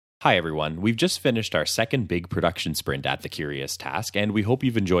Hi, everyone. We've just finished our second big production sprint at The Curious Task, and we hope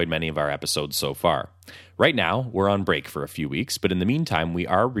you've enjoyed many of our episodes so far. Right now, we're on break for a few weeks, but in the meantime, we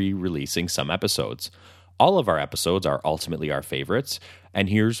are re-releasing some episodes. All of our episodes are ultimately our favorites, and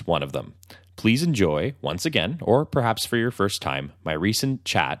here's one of them. Please enjoy, once again, or perhaps for your first time, my recent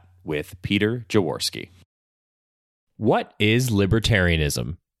chat with Peter Jaworski. What is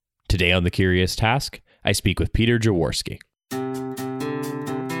libertarianism? Today on The Curious Task, I speak with Peter Jaworski.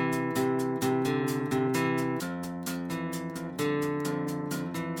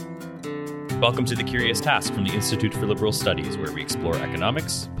 Welcome to The Curious Task from the Institute for Liberal Studies, where we explore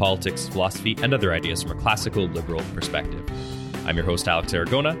economics, politics, philosophy, and other ideas from a classical liberal perspective. I'm your host, Alex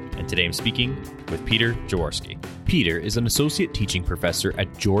Aragona, and today I'm speaking with Peter Jaworski. Peter is an associate teaching professor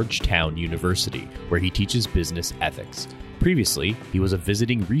at Georgetown University, where he teaches business ethics. Previously, he was a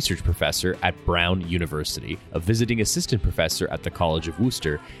visiting research professor at Brown University, a visiting assistant professor at the College of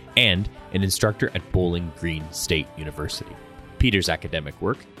Worcester, and an instructor at Bowling Green State University. Peter's academic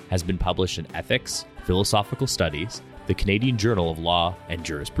work has been published in Ethics, Philosophical Studies, the Canadian Journal of Law and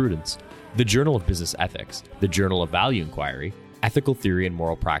Jurisprudence, the Journal of Business Ethics, the Journal of Value Inquiry, Ethical Theory and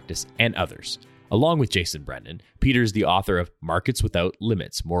Moral Practice, and others. Along with Jason Brennan, Peter is the author of Markets Without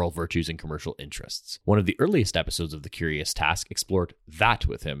Limits, Moral Virtues and Commercial Interests. One of the earliest episodes of The Curious Task explored that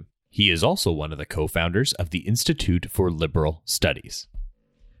with him. He is also one of the co-founders of the Institute for Liberal Studies.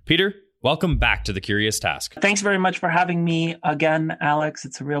 Peter, welcome back to The Curious Task. Thanks very much for having me again, Alex.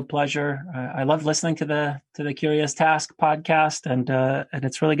 It's a real pleasure. I love listening to the Curious Task podcast, and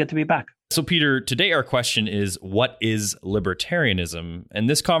it's really good to be back. So, Peter, today our question is, what is libertarianism? And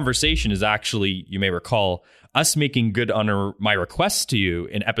this conversation is actually, you may recall, us making good on my request to you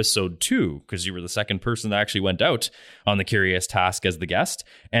in episode 2, because you were the second person that actually went out on The Curious Task as the guest.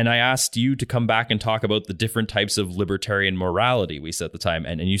 And I asked you to come back and talk about the different types of libertarian morality we said at the time.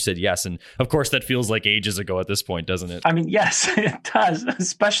 And you said yes. And of course, that feels like ages ago at this point, doesn't it? I mean, yes, it does,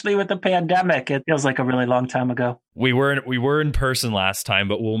 especially with the pandemic. It feels like a really long time ago. We were in person last time,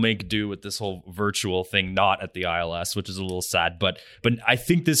 but we'll make do with this whole virtual thing, not at the ILS, which is a little sad. But I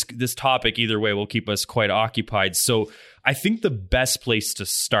think this topic, either way, will keep us quite occupied. So I think the best place to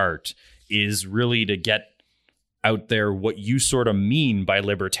start is really to get out there what you sort of mean by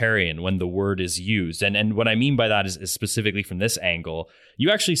libertarian when the word is used. And what I mean by that is specifically from this angle.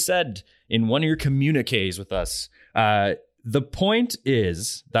 You actually said in one of your communiques with us, the point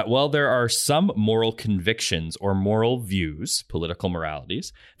is that while there are some moral convictions or moral views, political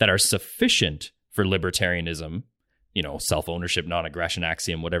moralities, that are sufficient for libertarianism, self-ownership, non-aggression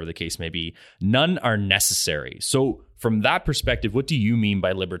axiom, whatever the case may be, none are necessary. So from that perspective, what do you mean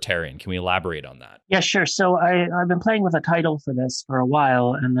by libertarian? Can we elaborate on that? Yeah, sure. So I've been playing with a title for this for a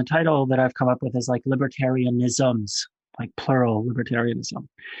while, and the title that I've come up with is like libertarianisms, like plural libertarianism.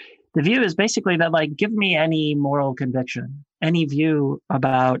 The view is basically that, give me any moral conviction, any view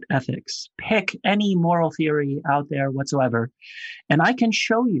about ethics, pick any moral theory out there whatsoever, and I can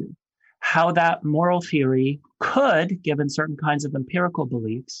show you how that moral theory could, given certain kinds of empirical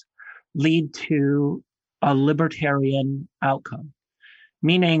beliefs, lead to a libertarian outcome,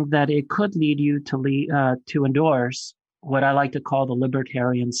 meaning that it could lead you to endorse what I like to call the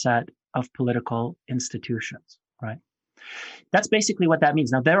libertarian set of political institutions, right? That's basically what that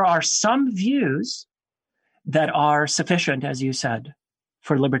means. Now, there are some views that are sufficient, as you said,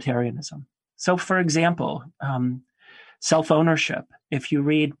 for libertarianism. So, for example, self-ownership. If you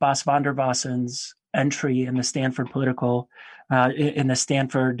read Bas van der Wassen's entry in the Stanford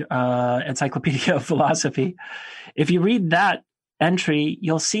Encyclopedia of Philosophy, if you read that entry,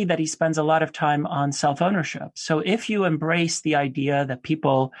 you'll see that he spends a lot of time on self-ownership. So if you embrace the idea that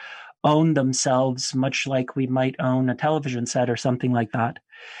people own themselves, much like we might own a television set or something like that,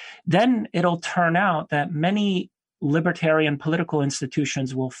 then it'll turn out that many libertarian political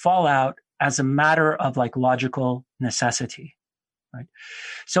institutions will fall out as a matter of logical necessity, right?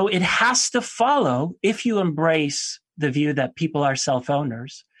 So it has to follow, if you embrace the view that people are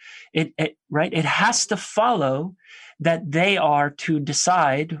self-owners, it has to follow that they are to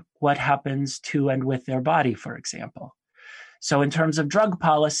decide what happens to and with their body, for example. So in terms of drug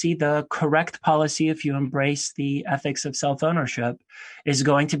policy, the correct policy, if you embrace the ethics of self-ownership, is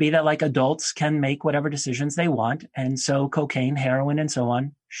going to be that adults can make whatever decisions they want. And so cocaine, heroin, and so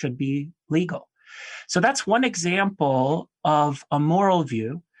on should be legal. So that's one example of a moral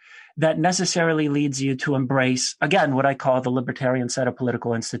view that necessarily leads you to embrace, again, what I call the libertarian set of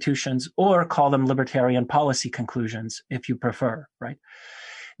political institutions, or call them libertarian policy conclusions, if you prefer, right?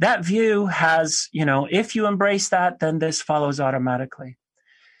 That view has, if you embrace that, then this follows automatically.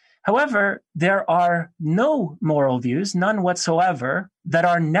 However, there are no moral views, none whatsoever, that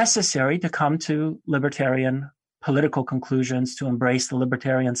are necessary to come to libertarian political conclusions, to embrace the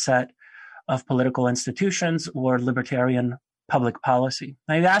libertarian set of political institutions or libertarian public policy.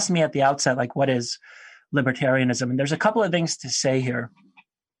 Now, you asked me at the outset, like, what is libertarianism? And there's a couple of things to say here.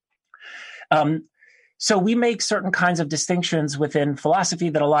 So we make certain kinds of distinctions within philosophy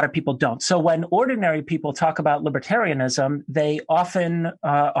that a lot of people don't. So when ordinary people talk about libertarianism, they often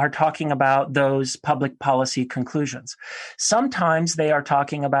are talking about those public policy conclusions. Sometimes they are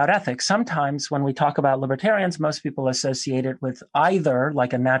talking about ethics. Sometimes when we talk about libertarians, most people associate it with either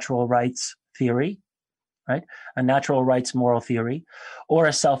like a natural rights theory, right? A natural rights moral theory, or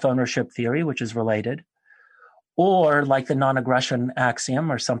a self-ownership theory, which is related, or like the non-aggression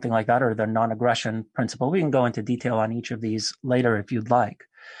axiom or something like that, or the non-aggression principle. We can go into detail on each of these later if you'd like,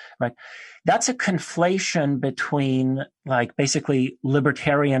 right? That's a conflation between like basically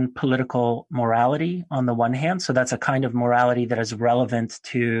libertarian political morality on the one hand. So that's a kind of morality that is relevant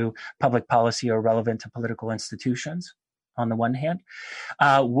to public policy or relevant to political institutions on the one hand,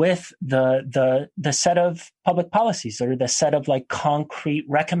 with the set of public policies or the set of like concrete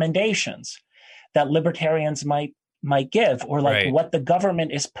recommendations that libertarians might give, or like right. what the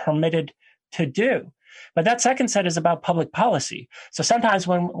government is permitted to do. But that second set is about public policy. So sometimes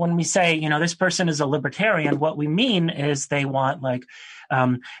when we say, this person is a libertarian, what we mean is they want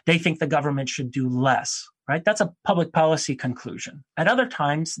they think the government should do less, right? That's a public policy conclusion. At other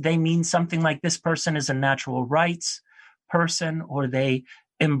times, they mean something like this person is a natural rights person, or they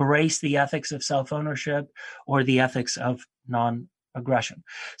embrace the ethics of self-ownership or the ethics of non-aggression.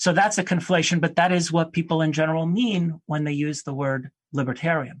 So that's a conflation, but that is what people in general mean when they use the word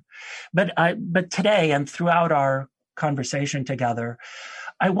libertarian. But today and throughout our conversation together,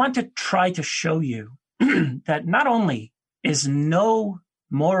 I want to try to show you that not only is no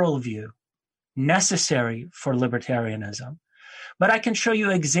moral view necessary for libertarianism, but I can show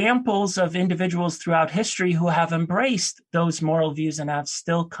you examples of individuals throughout history who have embraced those moral views and have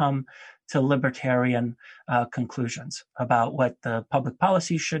still come to libertarian conclusions about what the public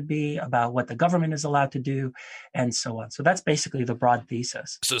policy should be, about what the government is allowed to do, and so on. So that's basically the broad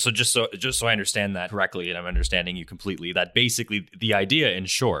thesis. So just so I understand that correctly, and I'm understanding you completely, that basically the idea in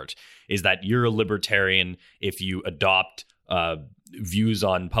short is that you're a libertarian if you adopt views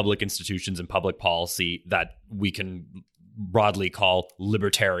on public institutions and public policy that we can broadly call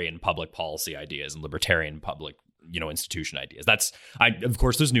libertarian public policy ideas and libertarian public institution ideas. Of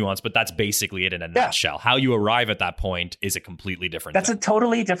course there's nuance, but that's basically it in a nutshell. How you arrive at that point is a completely different thing. A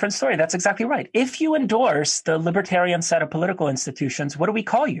totally different story. That's exactly right. If you endorse the libertarian set of political institutions, what do we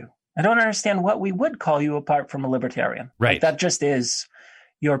call you? I don't understand what we would call you apart from a libertarian. Right. Like, that just is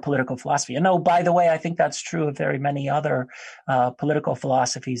your political philosophy. And by the way, I think that's true of very many other political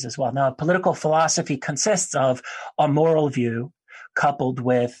philosophies as well. Now, political philosophy consists of a moral view coupled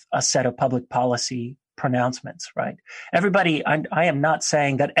with a set of public policy pronouncements, right? Everybody, I am not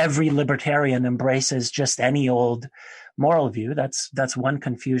saying that every libertarian embraces just any old moral view. That's one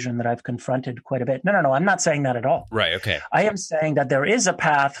confusion that I've confronted quite a bit. No, I'm not saying that at all. Right, okay. I am saying that there is a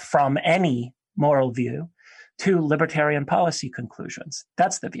path from any moral view to libertarian policy conclusions.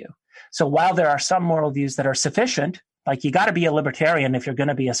 That's the view. So while there are some moral views that are sufficient, like you got to be a libertarian if you're going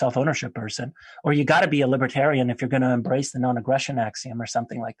to be a self-ownership person, or you got to be a libertarian if you're going to embrace the non-aggression axiom or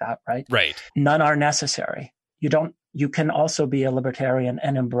something like that, right? Right. None are necessary. You can also be a libertarian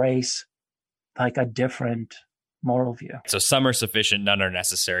and embrace like a different moral view. So some are sufficient, none are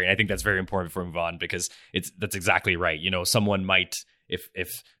necessary. And I think that's very important before we move on, because that's exactly right. Someone might,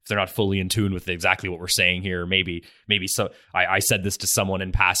 if they're not fully in tune with exactly what we're saying here, maybe so. I said this to someone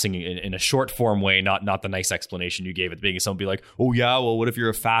in passing in a short form way, not the nice explanation you gave at the beginning. Someone be like, "Oh yeah, well, what if you're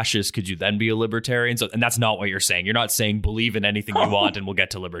a fascist? Could you then be a libertarian?" So, and that's not what you're saying. You're not saying believe in anything you want, and we'll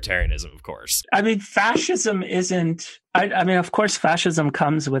get to libertarianism, of course. I mean, fascism isn't. I mean, of course, fascism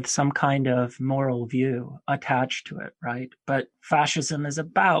comes with some kind of moral view attached to it, right? But fascism is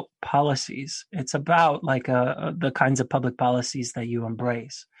about policies. It's about like the kinds of public policies that you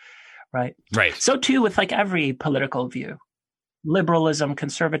embrace, right? Right. So too with like every political view, liberalism,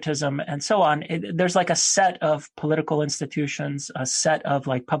 conservatism, and so on. There's like a set of political institutions, a set of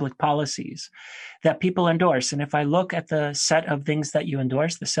like public policies that people endorse. And if I look at the set of things that you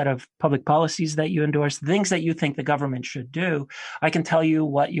endorse, the set of public policies that you endorse, the things that you think the government should do, I can tell you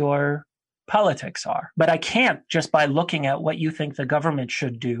what your politics are. But I can't, just by looking at what you think the government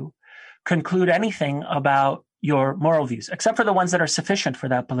should do, conclude anything about your moral views, except for the ones that are sufficient for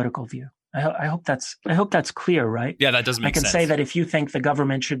that political view. I hope that's clear, right? Yeah, that does make sense. I can say that if you think the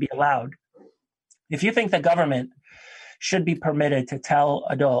government should be allowed, if you think the government should be permitted to tell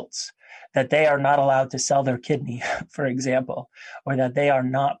adults that they are not allowed to sell their kidney, for example, or that they are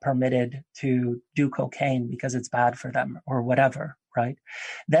not permitted to do cocaine because it's bad for them or whatever, right?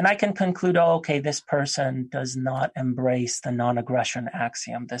 Then I can conclude, oh, okay, this person does not embrace the non-aggression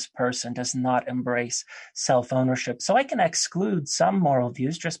axiom. This person does not embrace self-ownership. So I can exclude some moral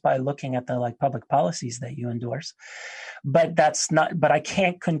views just by looking at the like public policies that you endorse. But I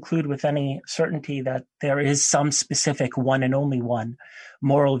can't conclude with any certainty that there is some specific one and only one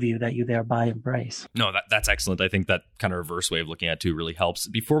moral view that you thereby embrace. No, that's excellent. I think that kind of reverse way of looking at it too really helps.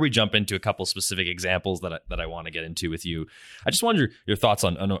 Before we jump into a couple specific examples that I want to get into with you, I just wonder your thoughts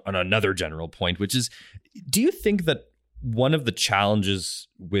on another general point, which is, do you think that one of the challenges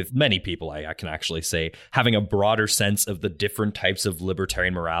with many people, I can actually say, having a broader sense of the different types of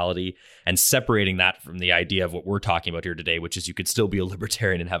libertarian morality and separating that from the idea of what we're talking about here today, which is you could still be a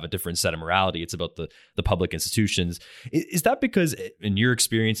libertarian and have a different set of morality. It's about the public institutions. Is that because, in your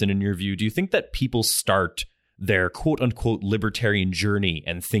experience and in your view, do you think that people start their quote unquote libertarian journey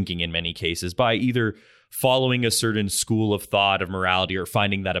and thinking in many cases by either following a certain school of thought of morality or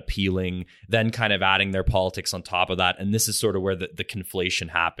finding that appealing, then kind of adding their politics on top of that? And this is sort of where the conflation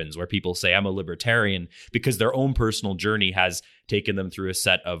happens, where people say, I'm a libertarian because their own personal journey has taken them through a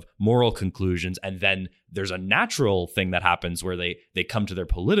set of moral conclusions. And then there's a natural thing that happens where they come to their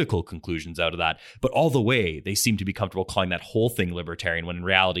political conclusions out of that. But all the way, they seem to be comfortable calling that whole thing libertarian, when in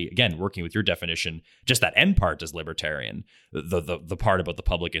reality, again, working with your definition, just that end part is libertarian, the part about the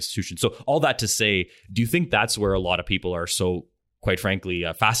public institution. So all that to say, do you think that's where a lot of people are so, quite frankly,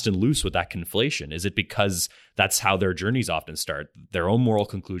 fast and loose with that conflation? Is it because that's how their journeys often start, their own moral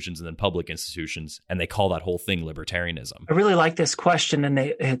conclusions and then public institutions, and they call that whole thing libertarianism? I really like this question, and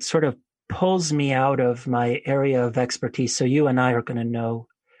it sort of pulls me out of my area of expertise. So you and I are going to know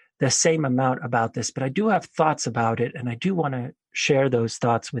the same amount about this, but I do have thoughts about it, and I do want to share those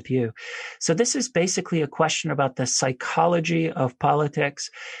thoughts with you. So this is basically a question about the psychology of politics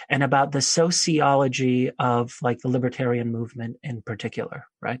and about the sociology of like the libertarian movement in particular,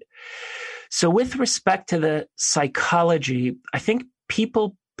 right? So with respect to the psychology, I think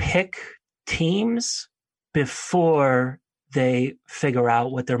people pick teams before they figure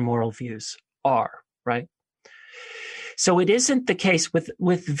out what their moral views are, right? So it isn't the case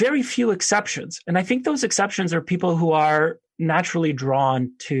with very few exceptions. And I think those exceptions are people who are naturally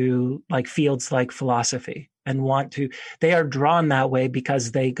drawn to like fields like philosophy and they are drawn that way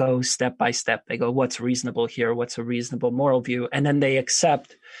because they go step by step. They go, what's reasonable here? What's a reasonable moral view? And then they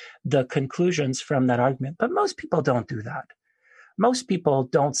accept the conclusions from that argument. But most people don't do that. Most people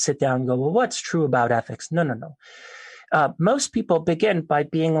don't sit down and go, well, what's true about ethics? No. Most people begin by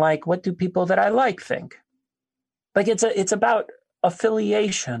being like, what do people that I like think? Like it's about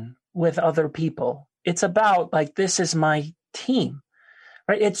affiliation with other people. It's about like, this is my team,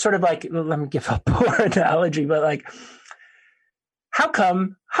 right? It's sort of like, let me give a poor analogy, but like, how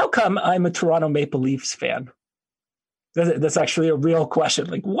come I'm a Toronto Maple Leafs fan? That's actually a real question.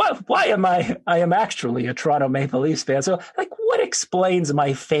 Like, why am I am actually a Toronto Maple Leafs fan. So like, what explains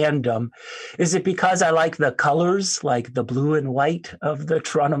my fandom? Is it because I like the colors, like the blue and white of the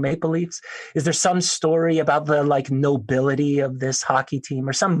Toronto Maple Leafs? Is there some story about the like nobility of this hockey team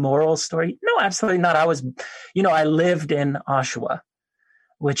or some moral story? No, absolutely not. I lived in Oshawa,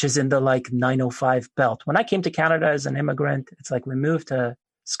 which is in the like 905 belt. When I came to Canada as an immigrant, it's like we moved to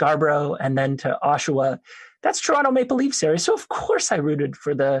Scarborough and then to Oshawa. That's Toronto Maple Leafs area. So of course I rooted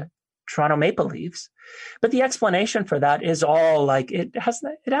for the Toronto Maple Leafs. But the explanation for that is all like,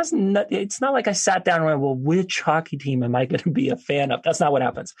 it's not like I sat down and went, well, which hockey team am I going to be a fan of? That's not what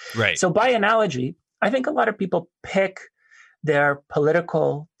happens. Right. So by analogy, I think a lot of people pick their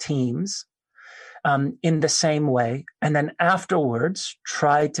political teams in the same way. And then afterwards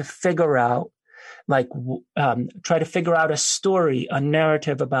try to figure out a story, a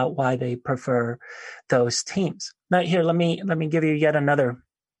narrative about why they prefer those teams. Now here, let me give you yet another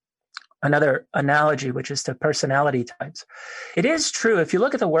analogy, which is to personality types. It is true, if you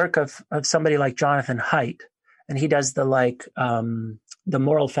look at the work of somebody like Jonathan Haidt, and he does the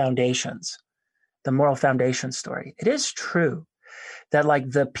moral foundation story. It is true that like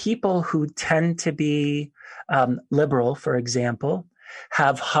the people who tend to be liberal, for example,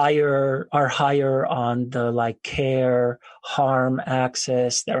 are higher on the like care, harm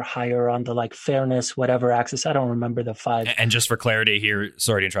axis. They're higher on the like fairness, whatever axis. I don't remember the 5. And just for clarity here,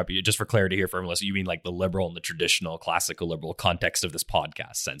 sorry to interrupt you, just for clarity here for everyone listening, you mean like the liberal in the traditional classical liberal context of this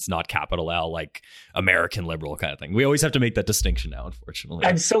podcast sense, not capital L, like American liberal kind of thing. We always have to make that distinction now, unfortunately.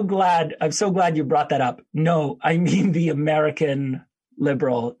 I'm so glad you brought that up. No, I mean the American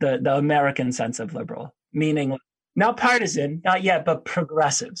liberal, the American sense of liberal, meaning Not partisan, not yet, but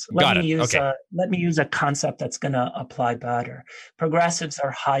progressives. Got it. Okay. Let me use a concept that's going to apply better. Progressives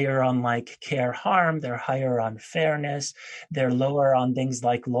are higher on like care harm. They're higher on fairness. They're lower on things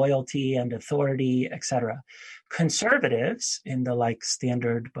like loyalty and authority, etc. Conservatives, in the like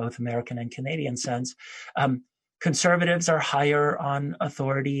standard both American and Canadian sense, conservatives are higher on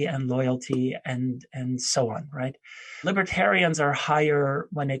authority and loyalty and so on, right? Libertarians are higher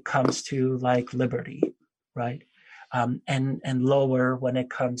when it comes to like liberty, right? And lower when it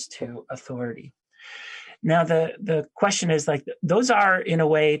comes to authority. Now, the question is like, those are in a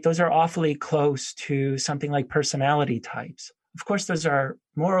way, those are awfully close to something like personality types. Of course, those are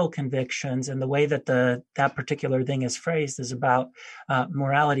moral convictions, and the way that that particular thing is phrased is about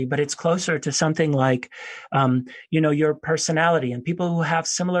morality, but it's closer to something like, your personality. And people who have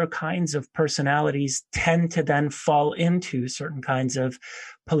similar kinds of personalities tend to then fall into certain kinds of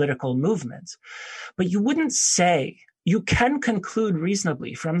political movements. But you can conclude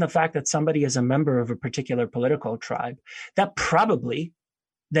reasonably from the fact that somebody is a member of a particular political tribe that probably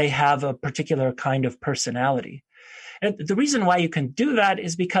they have a particular kind of personality. And the reason why you can do that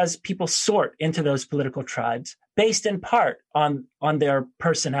is because people sort into those political tribes based in part on their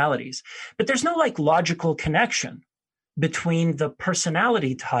personalities. But there's no like logical connection between the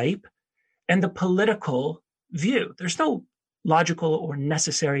personality type and the political view. There's no logical or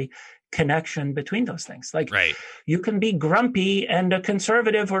necessary connection between those things. Like, right. You can be grumpy and a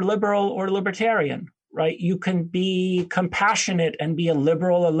conservative or liberal or libertarian, right? You can be compassionate and be a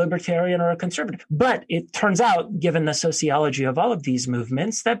liberal, a libertarian, or a conservative. But it turns out, given the sociology of all of these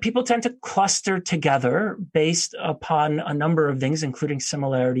movements, that people tend to cluster together based upon a number of things, including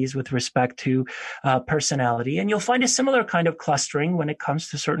similarities with respect to personality. And you'll find a similar kind of clustering when it comes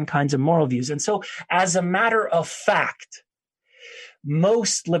to certain kinds of moral views. And so, as a matter of fact,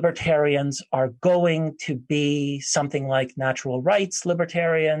 most libertarians are going to be something like natural rights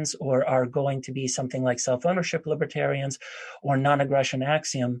libertarians, or are going to be something like self-ownership libertarians, or non-aggression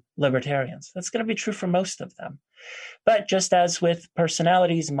axiom libertarians. That's going to be true for most of them. But just as with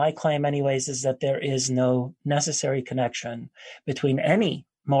personalities, my claim anyways is that there is no necessary connection between any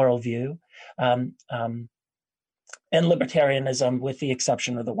moral view and libertarianism, with the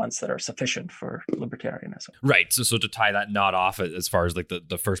exception of the ones that are sufficient for libertarianism. Right. So to tie that knot off, as far as like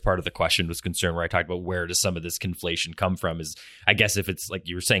the first part of the question was concerned, where I talked about where does some of this conflation come from, is I guess if it's like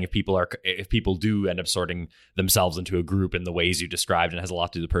you were saying, if people do end up sorting themselves into a group in the ways you described, and it has a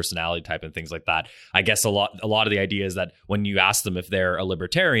lot to do with personality type and things like that, I guess a lot of the idea is that when you ask them if they're a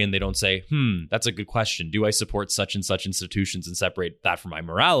libertarian, they don't say, that's a good question. Do I support such and such institutions and separate that from my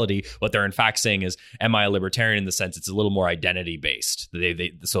morality? What they're in fact saying is, am I a libertarian in the sense it's a little more identity based?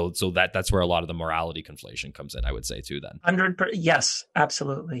 So that's where a lot of the morality conflation comes in, I would say too. Then 100%, yes,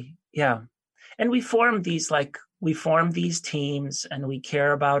 absolutely, yeah. And we form these teams, and we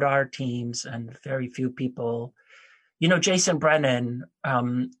care about our teams, and very few people. Jason Brennan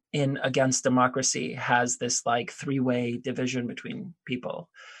in Against Democracy has this like three-way division between people.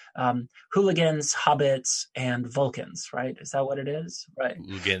 Hooligans, hobbits, and Vulcans, right? Is that what it is? Right.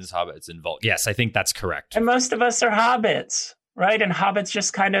 Hooligans, hobbits, and Vulcans. Yes, I think that's correct. And most of us are hobbits, right? And hobbits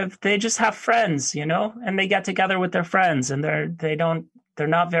just they just have friends, and they get together with their friends, and they're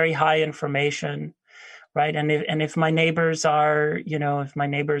not very high information, right? And if my neighbors are,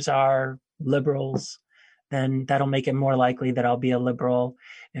 liberals, then that'll make it more likely that I'll be a liberal.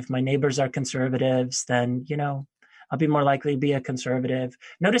 If my neighbors are conservatives, then, I'll be more likely to be a conservative.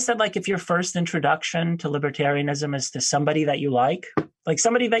 Notice that, like, if your first introduction to libertarianism is to somebody that you like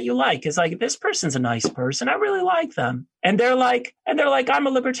is like, this person's a nice person, I really like them. And they're like, I'm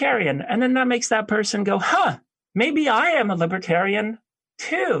a libertarian. And then that makes that person go, maybe I am a libertarian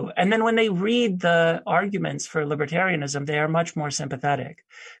too. And then when they read the arguments for libertarianism, they are much more sympathetic,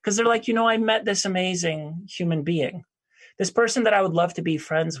 because they're like, I met this amazing human being, this person that I would love to be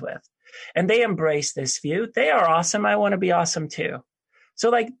friends with. And they embrace this view. They are awesome. I want to be awesome too. So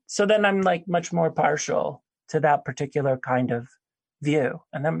then I'm like much more partial to that particular kind of view.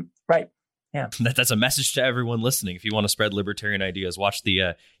 And then, right. Yeah. That's a message to everyone listening. If you want to spread libertarian ideas, watch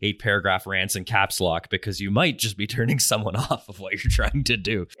the 8-paragraph rants in caps lock, because you might just be turning someone off of what you're trying to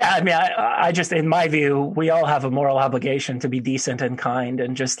do. Yeah, I mean, I just, in my view, we all have a moral obligation to be decent and kind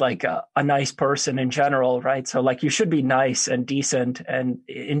and just like a nice person in general, right? So like you should be nice and decent and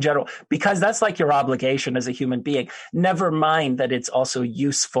in general, because that's like your obligation as a human being. Never mind that it's also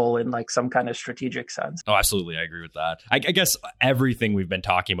useful in like some kind of strategic sense. Oh, absolutely. I agree with that. I guess everything we've been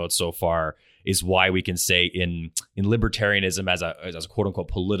talking about so far is why we can say in libertarianism as a quote unquote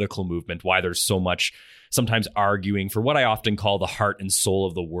political movement, why there's so much sometimes arguing for what I often call the heart and soul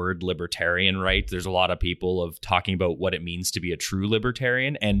of the word libertarian, right? There's a lot of people of talking about what it means to be a true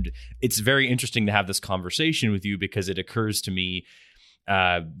libertarian. And it's very interesting to have this conversation with you because it occurs to me,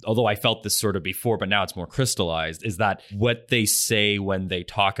 although I felt this sort of before, but now it's more crystallized, is that what they say when they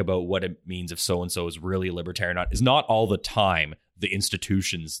talk about what it means if so-and-so is really a libertarian or not is not all the time the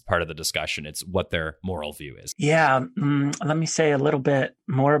institution's part of the discussion. It's what their moral view is. Yeah. Let me say a little bit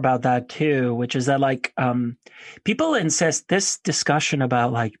more about that too, which is that like people insist this discussion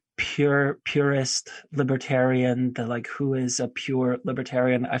about like purist libertarian, the like who is a pure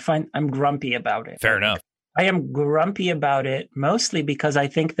libertarian. I find I'm grumpy about it. Fair enough. I am grumpy about it mostly because I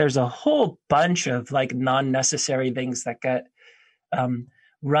think there's a whole bunch of like non-necessary things that get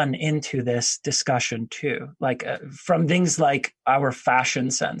run into this discussion too, like from things like our fashion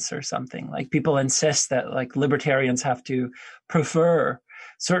sense or something. Like people insist that like libertarians have to prefer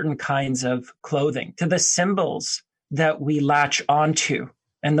certain kinds of clothing to the symbols that we latch onto.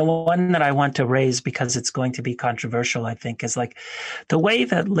 And the one that I want to raise, because it's going to be controversial, I think, is like the way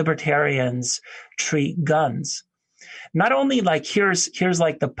that libertarians treat guns. Not only like here's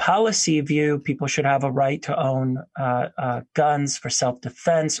like the policy view, people should have a right to own guns for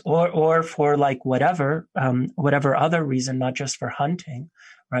self-defense or for like whatever other reason, not just for hunting,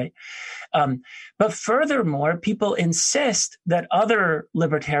 right? But furthermore, people insist that other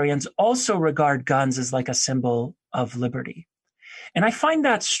libertarians also regard guns as like a symbol of liberty. And I find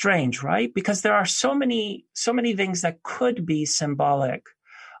that strange, right? Because there are so many things that could be symbolic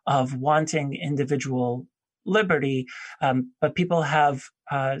of wanting individual liberty, but people have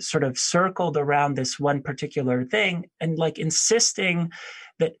sort of circled around this one particular thing and like insisting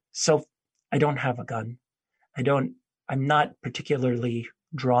that, so I don't have a gun. I'm not particularly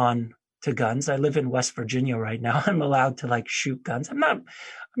drawn to guns. I live in West Virginia right now. I'm allowed to like shoot guns. I'm not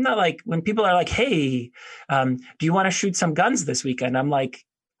like when people are like, hey, do you want to shoot some guns this weekend? I'm like,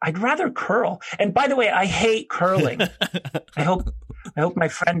 I'd rather curl. And by the way, I hate curling. I hope my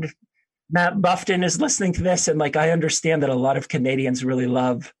friend Matt Buffton is listening to this. And like, I understand that a lot of Canadians really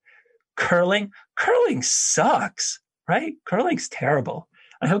love curling. Curling sucks, right? Curling's terrible.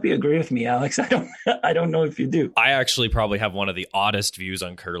 I hope you agree with me, Alex. I don't know if you do. I actually probably have one of the oddest views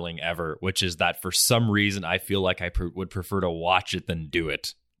on curling ever, which is that for some reason, I feel like I would prefer to watch it than do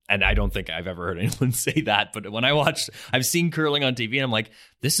it. And I don't think I've ever heard anyone say that. But when I've seen curling on TV and I'm like,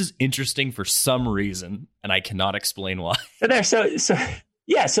 this is interesting for some reason. And I cannot explain why.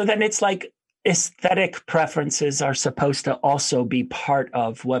 So then it's like aesthetic preferences are supposed to also be part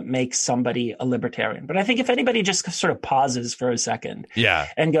of what makes somebody a libertarian. But I think if anybody just sort of pauses for a second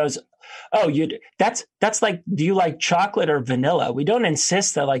and goes, oh, that's like, do you like chocolate or vanilla? We don't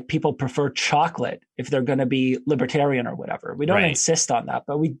insist that like people prefer chocolate if they're going to be libertarian or whatever. We don't insist on that,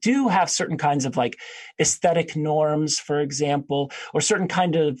 but we do have certain kinds of like aesthetic norms, for example, or certain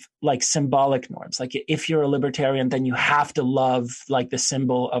kind of like symbolic norms. Like if you're a libertarian, then you have to love like the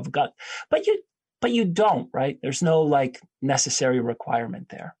symbol of gun, but you don't, right? There's no like necessary requirement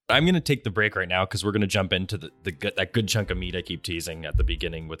there. I'm going to take the break right now because we're going to jump into that good chunk of meat I keep teasing at the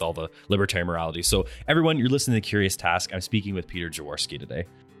beginning with all the libertarian morality. So everyone, you're listening to The Curious Task. I'm speaking with Peter Jaworski today.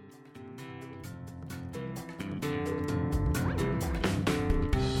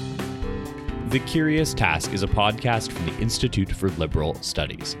 The Curious Task is a podcast from the Institute for Liberal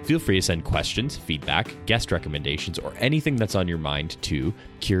Studies. Feel free to send questions, feedback, guest recommendations, or anything that's on your mind to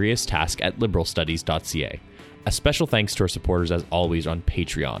curioustask@liberalstudies.ca. A special thanks to our supporters as always on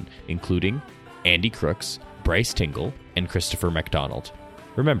Patreon, including Andy Crooks, Bryce Tingle, and Christopher McDonald.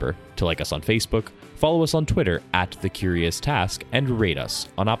 Remember to like us on Facebook, follow us on Twitter @TheCuriousTask, and rate us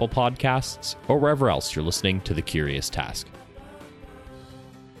on Apple Podcasts or wherever else you're listening to The Curious Task.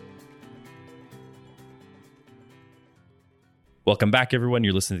 Welcome back, everyone.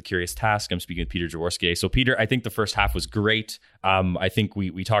 You're listening to The Curious Task. I'm speaking with Peter Jaworski. So, Peter, I think the first half was great. I think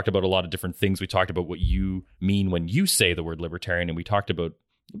we talked about a lot of different things. We talked about what you mean when you say the word libertarian, and we talked about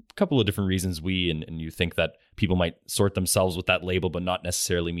a couple of different reasons and you think that people might sort themselves with that label, but not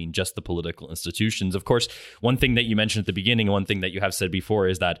necessarily mean just the political institutions. Of course, one thing that you mentioned at the beginning, one thing that you have said before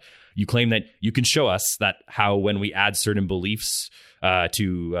is that you claim that you can show us that how when we add certain beliefs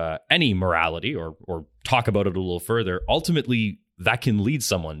to any morality or talk about it a little further, ultimately that can lead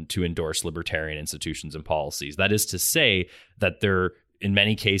someone to endorse libertarian institutions and policies. That is to say that there, in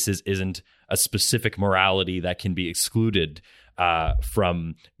many cases, isn't a specific morality that can be excluded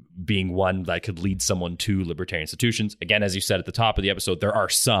from being one that could lead someone to libertarian institutions. Again, as you said at the top of the episode, there are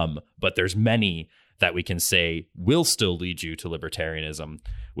some, but there's many that we can say will still lead you to libertarianism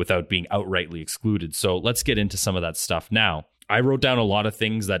without being outrightly excluded. So let's get into some of that stuff now. I wrote down a lot of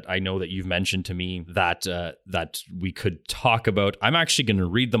things that I know that you've mentioned to me that we could talk about. I'm actually going to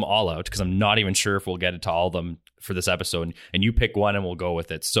read them all out because I'm not even sure if we'll get into all of them for this episode. And you pick one and we'll go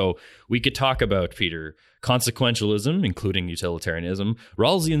with it. So we could talk about, Peter, consequentialism, including utilitarianism,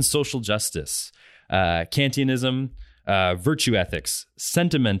 Rawlsian social justice, Kantianism, virtue ethics,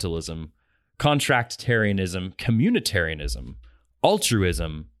 sentimentalism, contractarianism, communitarianism,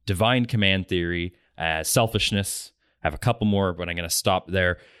 altruism, divine command theory, selfishness. I have a couple more, but I'm going to stop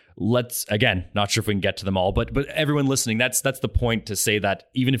there. Let's, again, not sure if we can get to them all, but everyone listening, that's the point, to say that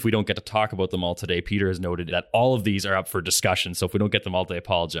even if we don't get to talk about them all today, Peter has noted that all of these are up for discussion. So if we don't get them all today, I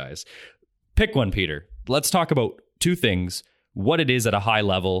apologize. Pick one, Peter. Let's talk about two things, what it is at a high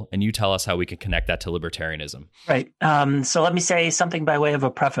level, and you tell us how we can connect that to libertarianism. Right. So let me say something by way of a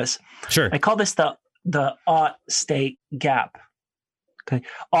preface. Sure. I call this the ought-state gap. Okay.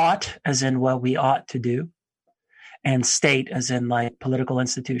 Ought as in what we ought to do, and state as in like political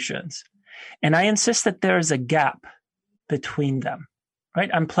institutions. And I insist that there is a gap between them, right?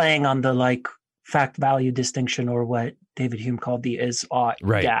 I'm playing on the like fact value distinction, or what David Hume called the is-ought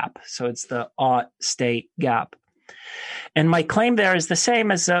gap. So it's the ought-state gap. And my claim there is the same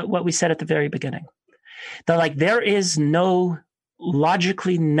as what we said at the very beginning. That like there is no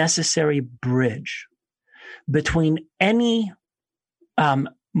logically necessary bridge between any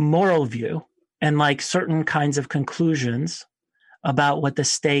moral view and like certain kinds of conclusions about what the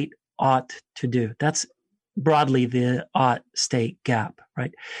state ought to do. That's broadly the ought-state gap,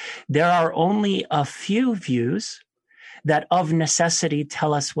 right? There are only a few views that of necessity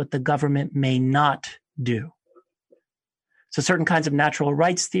tell us what the government may not do. So certain kinds of natural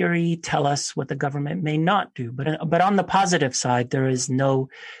rights theory tell us what the government may not do. But on the positive side,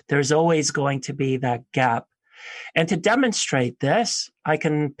 there's always going to be that gap. And to demonstrate this, I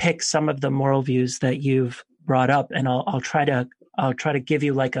can pick some of the moral views that you've brought up, and I'll try to give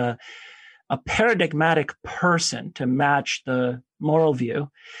you like a paradigmatic person to match the moral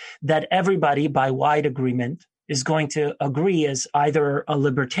view that everybody, by wide agreement, is going to agree is either a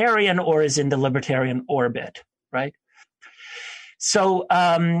libertarian or is in the libertarian orbit, right? So,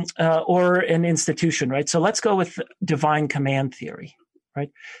 or an institution, right? So let's go with divine command theory. Right?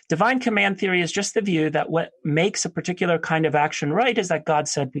 Divine command theory is just the view that what makes a particular kind of action right is that God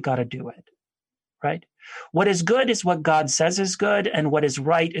said we got to do it, right? What is good is what God says is good, and what is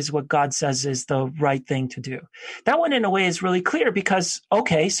right is what God says is the right thing to do. That one, in a way, is really clear because,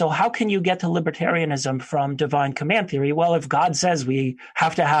 okay, so how can you get to libertarianism from divine command theory? Well, if God says we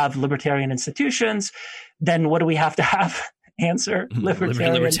have to have libertarian institutions, then what do we have to have? Answer: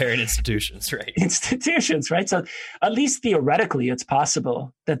 libertarian institutions, right? Institutions, right? So at least theoretically, it's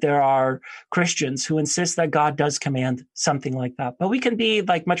possible that there are Christians who insist that God does command something like that. But we can be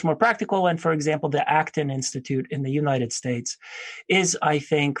like much more practical. And for example, the Acton Institute in the United States is, I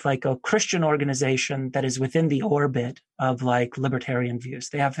think, like a Christian organization that is within the orbit of like libertarian views.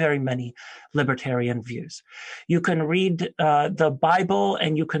 They have very many libertarian views. You can read the Bible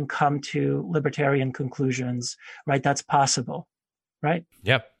and you can come to libertarian conclusions, right? That's possible, right?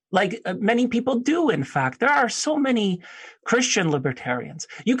 Yep. Like many people do, in fact. There are so many Christian libertarians.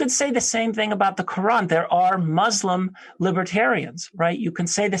 You could say the same thing about the Quran. There are Muslim libertarians, right? You can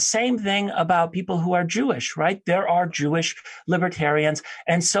say the same thing about people who are Jewish, right? There are Jewish libertarians,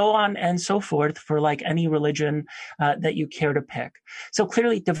 and so on and so forth for like any religion that you care to pick. So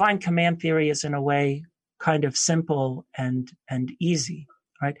clearly, divine command theory is in a way kind of simple and easy,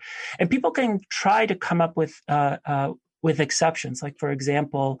 right? And people can try to come up with exceptions. Like, for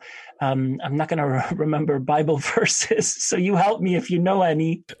example, I'm not going to remember Bible verses, so you help me if you know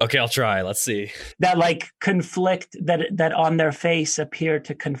any. Okay, I'll try. Let's see. That like conflict, that on their face appear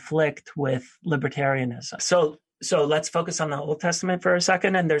to conflict with libertarianism. So let's focus on the Old Testament for a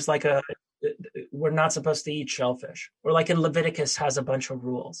second. And there's like we're not supposed to eat shellfish. Or like in Leviticus has a bunch of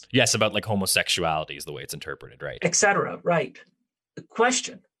rules. Yes, about like homosexuality is the way it's interpreted, right? Etc. Right. The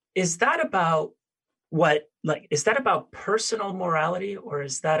question, is that about is that about personal morality, or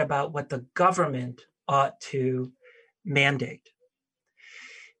is that about what the government ought to mandate?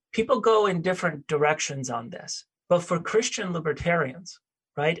 People go in different directions on this, but for Christian libertarians,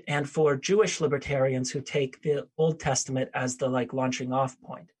 right, and for Jewish libertarians who take the Old Testament as the like launching off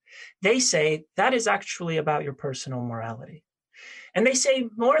point, they say that is actually about your personal morality. And they say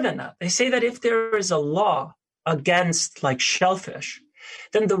more than that. They say that if there is a law against like shellfish,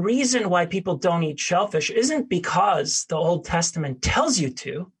 then the reason why people don't eat shellfish isn't because the Old Testament tells you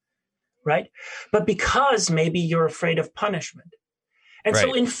to, right? But because maybe you're afraid of punishment. And Right.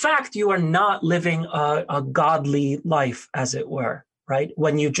 so, in fact, you are not living a godly life, as it were, right?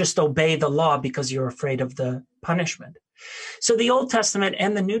 When you just obey the law because you're afraid of the punishment. So the Old Testament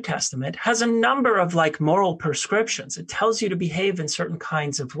and the New Testament has a number of like moral prescriptions. It tells you to behave in certain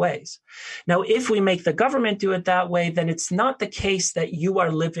kinds of ways. Now, if we make the government do it that way, then it's not the case that you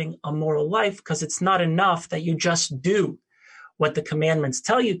are living a moral life, because it's not enough that you just do what the commandments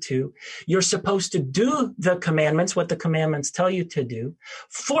tell you to. You're supposed to do the commandments, what the commandments tell you to do,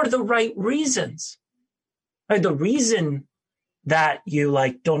 for the right reasons. Right? The reason that you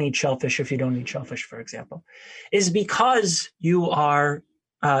like don't eat shellfish, if you don't eat shellfish, for example, is because you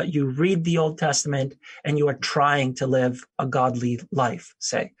read the Old Testament and you are trying to live a godly life.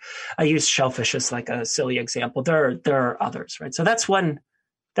 Say, I use shellfish as like a silly example. There are others, right? So that's one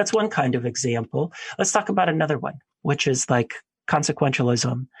kind of example. Let's talk about another one, which is like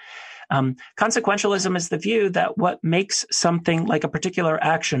consequentialism. Consequentialism is the view that what makes something like a particular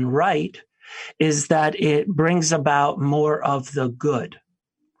action right is that it brings about more of the good,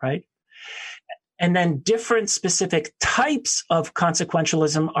 right? And then different specific types of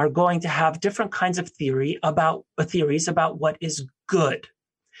consequentialism are going to have different kinds of theories about what is good.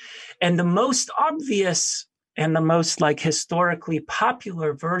 And the most obvious and the most like historically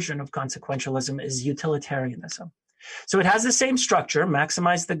popular version of consequentialism is utilitarianism. So it has the same structure,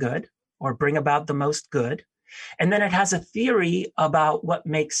 maximize the good or bring about the most good. And then it has a theory about what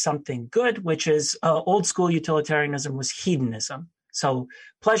makes something good, which is old school utilitarianism was hedonism. So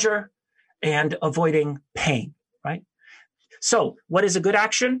pleasure and avoiding pain, right? So what is a good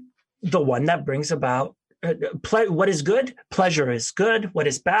action? The one that brings about what is good? Pleasure is good. What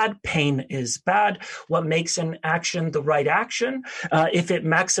is bad? Pain is bad. What makes an action the right action? If it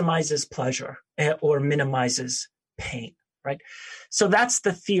maximizes pleasure or minimizes pain, right? So that's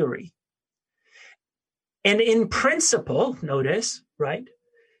the theory. And in principle, notice, right,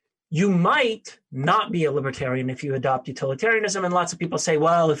 you might not be a libertarian if you adopt utilitarianism. And lots of people say,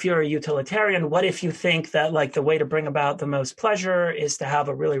 well, if you're a utilitarian, what if you think that like the way to bring about the most pleasure is to have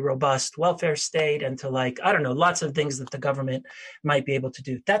a really robust welfare state and to like, I don't know, lots of things that the government might be able to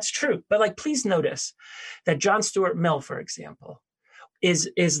do. That's true. But like, please notice that John Stuart Mill, for example,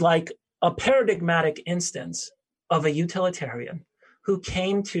 is like a paradigmatic instance of a utilitarian who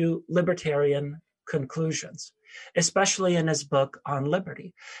came to libertarian conclusions, especially in his book on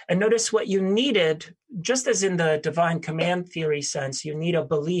liberty. And notice what you needed, just as in the divine command theory sense, you need a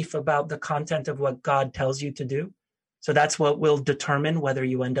belief about the content of what God tells you to do. So that's what will determine whether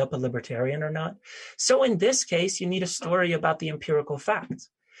you end up a libertarian or not. So in this case, you need a story about the empirical facts.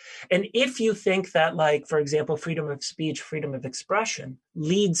 And if you think that, like, for example, freedom of speech, freedom of expression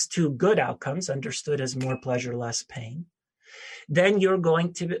leads to good outcomes, understood as more pleasure, less pain, then you're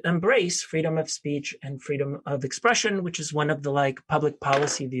going to embrace freedom of speech and freedom of expression, which is one of the like public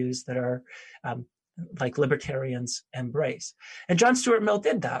policy views that are like libertarians embrace. And John Stuart Mill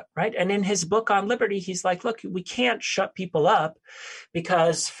did that, right? And in his book on liberty, he's like, look, we can't shut people up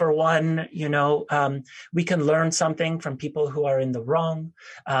because, for one, we can learn something from people who are in the wrong.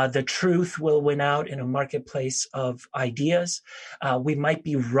 The truth will win out in a marketplace of ideas. We might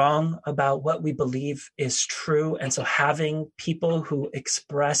be wrong about what we believe is true. And so having people who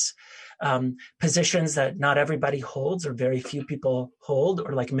express positions that not everybody holds or very few people hold,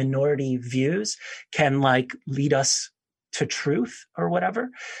 or like minority views, can like lead us to truth or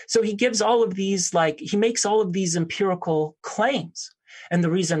whatever. So he gives all of these, like, he makes all of these empirical claims. And the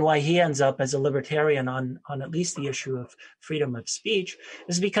reason why he ends up as a libertarian on at least the issue of freedom of speech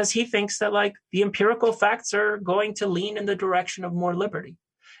is because he thinks that like the empirical facts are going to lean in the direction of more liberty.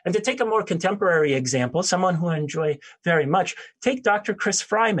 And to take a more contemporary example, someone who I enjoy very much, take Dr. Chris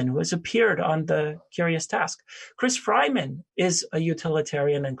Fryman, who has appeared on The Curious Task. Chris Fryman is a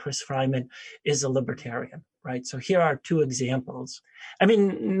utilitarian and Chris Fryman is a libertarian, right? So here are two examples. I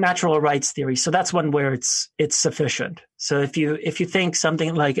mean, natural rights theory. So that's one where it's sufficient. So if you think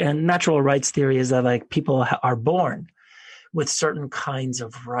something like, and natural rights theory is that like people are born with certain kinds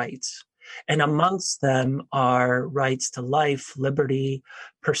of rights. And amongst them are rights to life, liberty,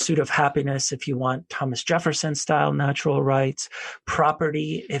 pursuit of happiness, if you want Thomas Jefferson style natural rights,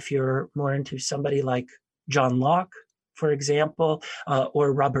 property, if you're more into somebody like John Locke, for example,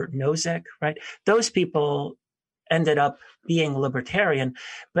 or Robert Nozick, right? Those people ended up being libertarian,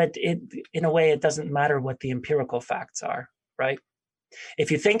 but in a way, it doesn't matter what the empirical facts are, right?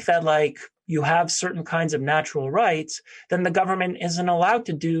 If you think that like you have certain kinds of natural rights, then the government isn't allowed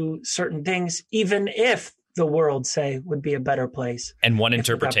to do certain things, even if the world, say, would be a better place. And one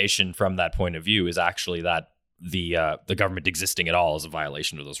interpretation from that point of view is actually that the government existing at all is a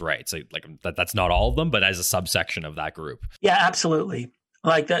violation of those rights. Like that's not all of them, but as a subsection of that group. Yeah, absolutely.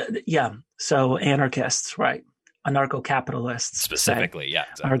 So anarchists, right? Anarcho-capitalists Specifically,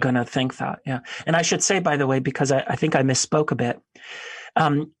 are going to think that. Yeah. And I should say, by the way, because I think I misspoke a bit,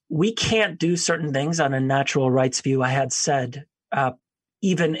 we can't do certain things on a natural rights view, I had said,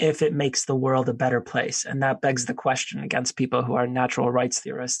 even if it makes the world a better place. And that begs the question against people who are natural rights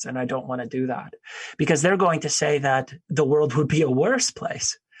theorists. And I don't want to do that because they're going to say that the world would be a worse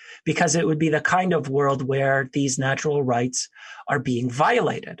place because it would be the kind of world where these natural rights are being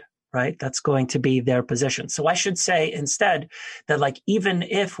violated. Right? That's going to be their position. So I should say instead that like, even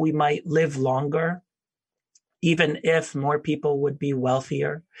if we might live longer, even if more people would be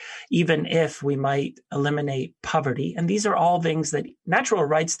wealthier, even if we might eliminate poverty, and these are all things that natural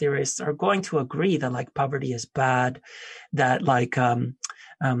rights theorists are going to agree that like poverty is bad, that like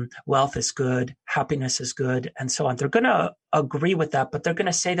wealth is good, happiness is good, and so on. They're going to agree with that, but they're going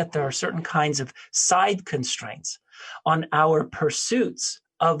to say that there are certain kinds of side constraints on our pursuits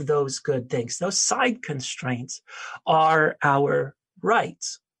of those good things. Those side constraints are our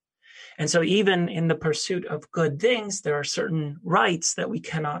rights. And so even in the pursuit of good things, there are certain rights that we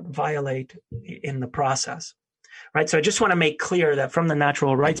cannot violate in the process, right? So I just want to make clear that from the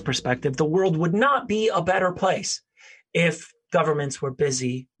natural rights perspective, the world would not be a better place if governments were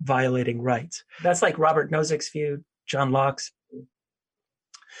busy violating rights. That's like Robert Nozick's view, John Locke's view.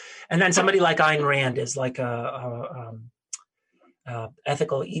 And then somebody like Ayn Rand is like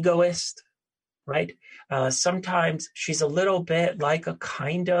ethical egoist, right? Sometimes she's a little bit like a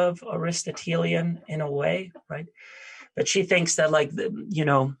kind of Aristotelian in a way, right? But she thinks that like,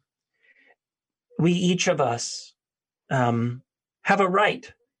 we each of us have a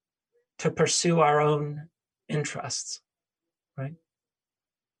right to pursue our own interests, right?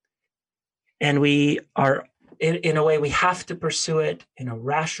 And we are, in a way, we have to pursue it in a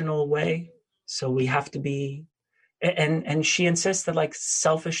rational way. So we have to be And she insists that like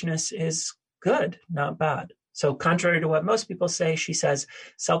selfishness is good, not bad. So contrary to what most people say, she says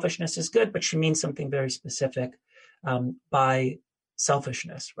selfishness is good, but she means something very specific by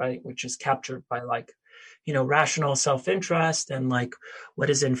selfishness, right? Which is captured by like, rational self-interest and like what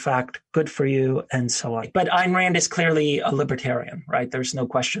is in fact good for you and so on. But Ayn Rand is clearly a libertarian, right? There's no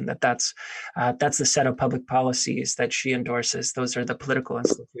question that that's the set of public policies that she endorses. Those are the political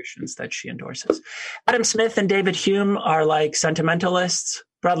institutions that she endorses. Adam Smith and David Hume are like sentimentalists.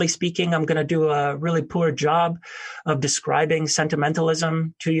 Broadly speaking, I'm going to do a really poor job of describing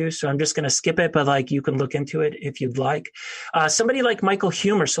sentimentalism to you. So I'm just going to skip it, but like you can look into it if you'd like. Somebody like Michael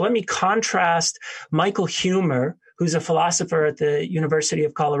Huemer. So let me contrast Michael Huemer, who's a philosopher at the University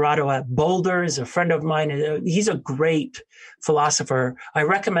of Colorado at Boulder, is a friend of mine. He's a great philosopher. I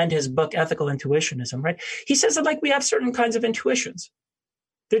recommend his book, Ethical Intuitionism, right? He says that like we have certain kinds of intuitions.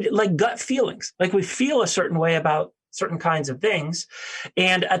 They're like gut feelings. Like we feel a certain way about certain kinds of things.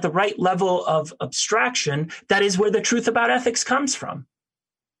 And at the right level of abstraction, that is where the truth about ethics comes from.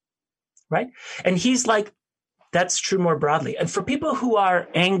 Right? And he's like, that's true more broadly. And for people who are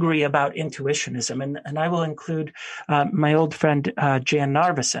angry about intuitionism, and I will include my old friend Jan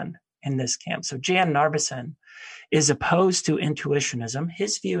Narveson in this camp. So Jan Narveson is opposed to intuitionism.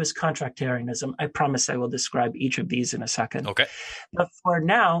 His view is contractarianism. I promise I will describe each of these in a second. Okay. But for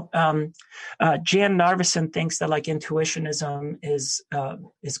now, Jan Narveson thinks that like intuitionism is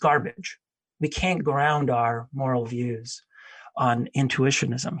garbage. We can't ground our moral views on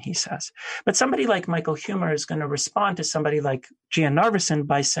intuitionism, he says. But somebody like Michael Huemer is going to respond to somebody like Jan Narveson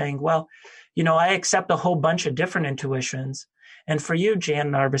by saying, well, I accept a whole bunch of different intuitions. And for you,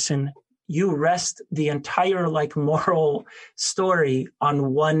 Jan Narveson, you rest the entire like moral story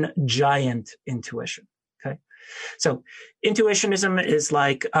on one giant intuition. Okay. So intuitionism is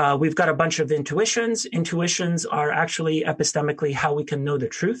like, we've got a bunch of intuitions. Intuitions are actually epistemically how we can know the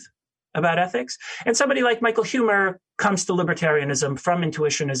truth about ethics. And somebody like Michael Huemer comes to libertarianism from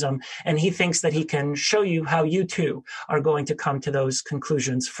intuitionism, and he thinks that he can show you how you too are going to come to those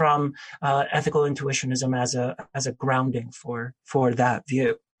conclusions from ethical intuitionism as a grounding for that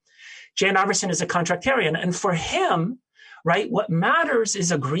view. Jan Narveson is a contractarian, and for him, right, what matters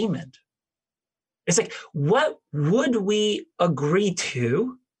is agreement. It's like, what would we agree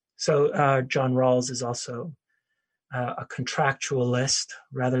to? So John Rawls is also a contractualist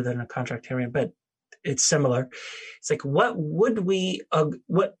rather than a contractarian, but it's similar. It's like, what would we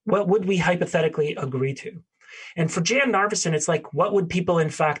hypothetically agree to? And for Jan Narveson, it's like, what would people in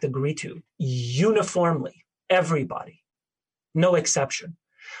fact agree to? Uniformly, everybody, no exception.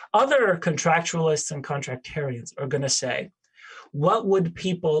 Other contractualists and contractarians are going to say, what would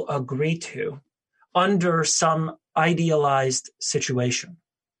people agree to under some idealized situation.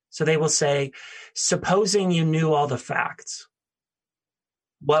 So they will say, supposing you knew all the facts,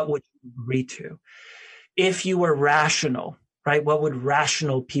 what would you agree to? If you were rational, right, what would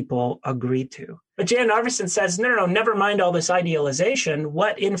rational people agree to? But Jan Arveson says, no, never mind all this idealization.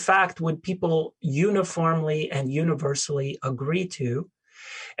 What, in fact, would people uniformly and universally agree to?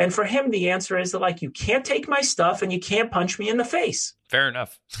 And for him, the answer is that, like, you can't take my stuff and you can't punch me in the face. Fair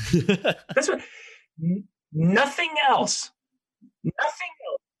enough. That's what. Nothing else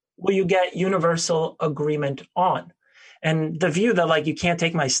will you get universal agreement on. And the view that, like, you can't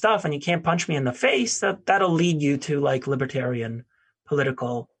take my stuff and you can't punch me in the face, that'll lead you to, like, libertarian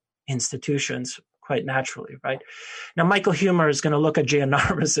political institutions quite naturally, right? Now, Michael Huemer is going to look at Jan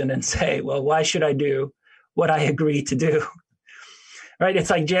Arveson and say, well, why should I do what I agree to do? Right?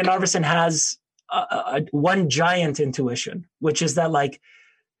 It's like Jan Arveson has one giant intuition, which is that, like,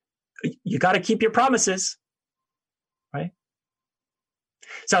 you got to keep your promises, right?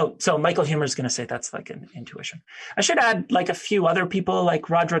 So Michael Huemer is going to say that's like an intuition. I should add, like, a few other people, like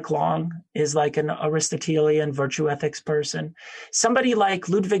Roderick Long is like an Aristotelian virtue ethics person. Somebody like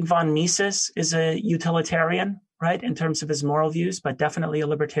Ludwig von Mises is a utilitarian, right, in terms of his moral views, but definitely a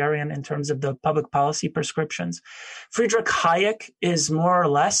libertarian in terms of the public policy prescriptions. Friedrich Hayek is more or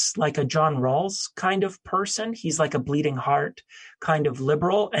less like a John Rawls kind of person. He's like a bleeding heart kind of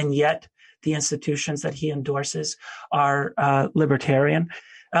liberal, and yet the institutions that he endorses are libertarian.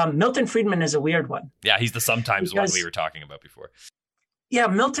 Milton Friedman is a weird one. Yeah, he's the sometimes one we were talking about before. Yeah,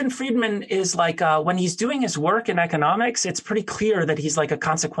 Milton Friedman is like, when he's doing his work in economics, it's pretty clear that he's like a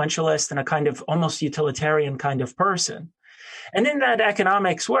consequentialist and a kind of almost utilitarian kind of person. And in that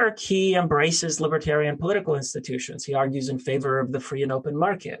economics work, he embraces libertarian political institutions. He argues in favor of the free and open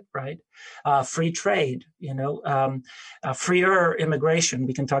market, right? Free trade, freer immigration.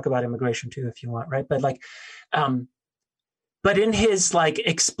 We can talk about immigration too, if you want, right? But like, but in his like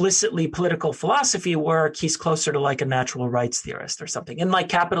explicitly political philosophy work, he's closer to like a natural rights theorist or something. In like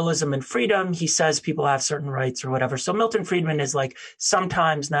Capitalism and Freedom, he says people have certain rights or whatever. So Milton Friedman is like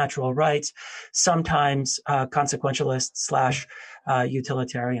sometimes natural rights, sometimes consequentialist /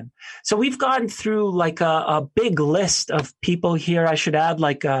 utilitarian. So we've gone through like a big list of people here. I should add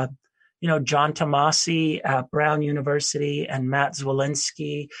like John Tomasi at Brown University and Matt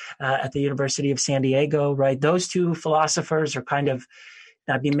Zwolinski at the University of San Diego, right? Those two philosophers are kind of,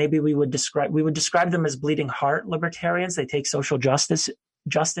 maybe we would describe them as bleeding heart libertarians. They take social justice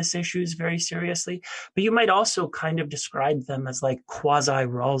issues very seriously, but you might also kind of describe them as like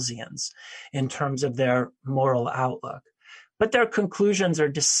quasi-Rawlsians in terms of their moral outlook. But their conclusions are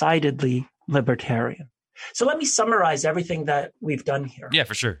decidedly libertarian. So let me summarize everything that we've done here. Yeah,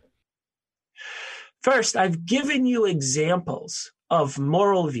 for sure. First, I've given you examples of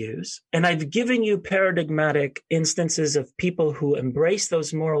moral views, and I've given you paradigmatic instances of people who embrace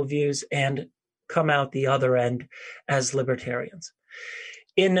those moral views and come out the other end as libertarians.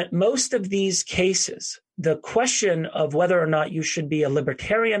 In most of these cases, the question of whether or not you should be a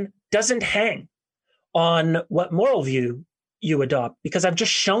libertarian doesn't hang on what moral view you adopt, because I've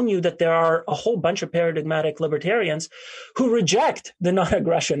just shown you that there are a whole bunch of paradigmatic libertarians who reject the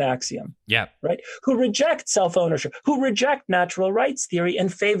non-aggression axiom. Yeah. Right? Who reject self-ownership, who reject natural rights theory in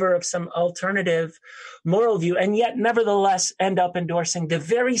favor of some alternative moral view, and yet nevertheless end up endorsing the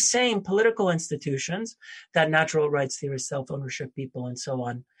very same political institutions that natural rights theorists, self-ownership people, and so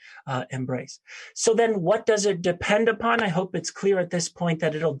on embrace. So then what does it depend upon? I hope it's clear at this point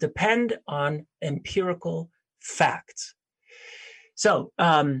that it'll depend on empirical facts. So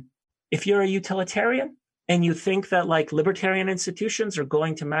if you're a utilitarian and you think that like libertarian institutions are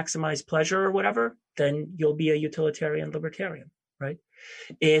going to maximize pleasure or whatever, then you'll be a utilitarian libertarian, right?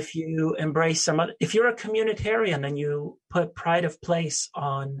 If you embrace if you're a communitarian and you put pride of place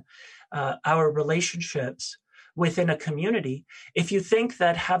on our relationships within a community, if you think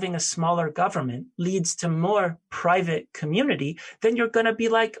that having a smaller government leads to more private community, then you're going to be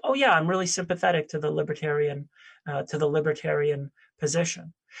like, oh yeah, I'm really sympathetic to the libertarian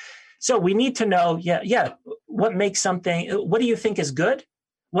position. So we need to know, what do you think is good?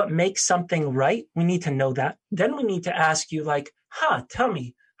 What makes something right? We need to know that. Then we need to ask you like, tell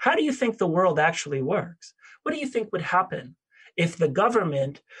me, how do you think the world actually works? What do you think would happen if the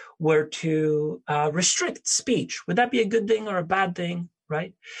government were to restrict speech? Would that be a good thing or a bad thing,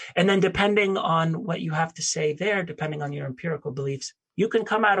 right? And then depending on what you have to say there, depending on your empirical beliefs, you can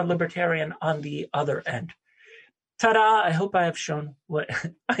come out a libertarian on the other end. Ta-da! I hope I have shown what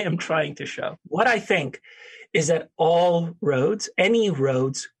I am trying to show. What I think is that any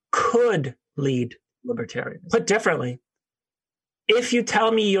roads could lead libertarianism. Put differently, if you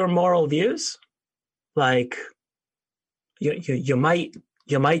tell me your moral views, like you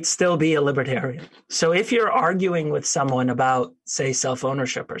might still be a libertarian. So if you're arguing with someone about, say,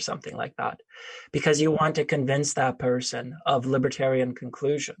 self-ownership or something like that, because you want to convince that person of libertarian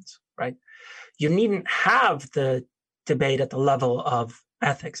conclusions, right? You needn't have the debate at the level of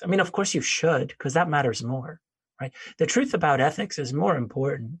ethics. I mean, of course you should, because that matters more, right? The truth about ethics is more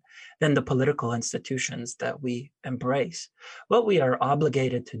important than the political institutions that we embrace. What we are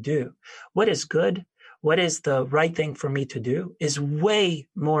obligated to do, what is good, what is the right thing for me to do, is way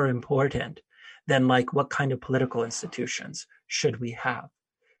more important than like what kind of political institutions should we have.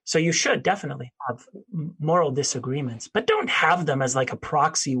 So you should definitely have moral disagreements, but don't have them as like a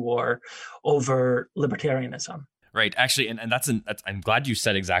proxy war over libertarianism. Right. Actually, and I'm glad you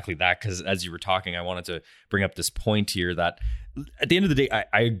said exactly that, because as you were talking, I wanted to bring up this point here that at the end of the day,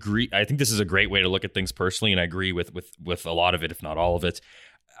 I agree. I think this is a great way to look at things personally, and I agree with a lot of it, if not all of it.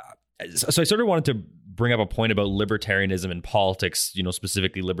 So I sort of wanted to bring up a point about libertarianism and politics,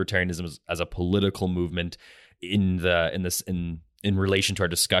 specifically libertarianism as a political movement in relation to our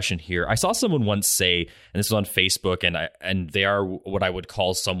discussion here. I saw someone once say, and this was on Facebook, and they are what I would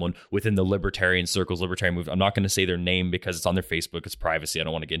call someone within the libertarian circles, libertarian movement. I'm not going to say their name because it's on their Facebook. It's privacy. I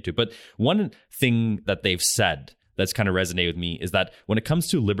don't want to get into it. But one thing that they've said that's kind of resonated with me is that when it comes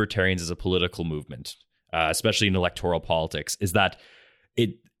to libertarians as a political movement, especially in electoral politics, is that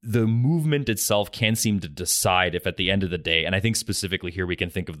the movement itself can seem to decide if at the end of the day, and I think specifically here we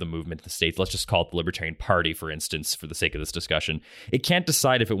can think of the movement in the States, let's just call it the Libertarian Party, for instance, for the sake of this discussion. It can't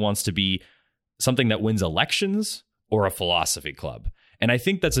decide if it wants to be something that wins elections or a philosophy club. And I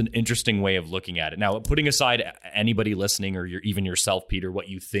think that's an interesting way of looking at it. Now, putting aside anybody listening or even yourself, Peter, what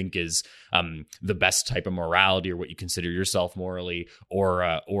you think is the best type of morality or what you consider yourself morally,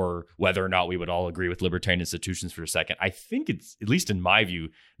 or whether or not we would all agree with libertarian institutions for a second, I think it's, at least in my view,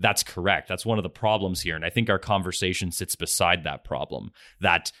 that's correct. That's one of the problems here. And I think our conversation sits beside that problem,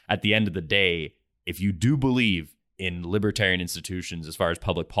 that at the end of the day, if you do believe in libertarian institutions as far as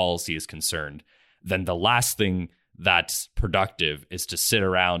public policy is concerned, then the last thing that's productive is to sit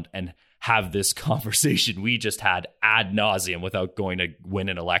around and have this conversation we just had ad nauseum without going to win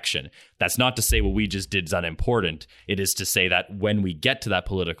an election. That's not to say what we just did is unimportant. It is to say that when we get to that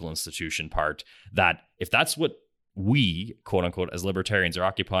political institution part, that if that's what we, quote unquote, as libertarians are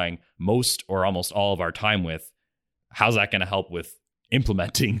occupying most or almost all of our time with, how's that going to help with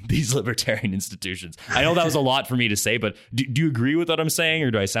implementing these libertarian institutions? I know that was a lot for me to say, but do you agree with what I'm saying,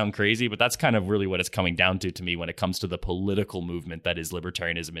 or do I sound crazy? But that's kind of really what it's coming down to me when it comes to the political movement that is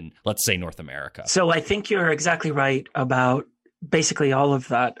libertarianism in, let's say, North America. So I think you're exactly right about basically all of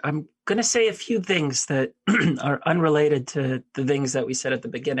that. I'm going to say a few things that are unrelated to the things that we said at the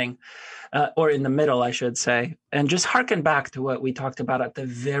beginning, or in the middle, I should say, and just harken back to what we talked about at the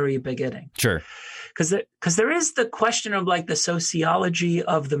very beginning. Sure. Because there is the question of like the sociology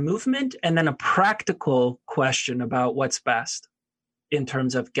of the movement, and then a practical question about what's best in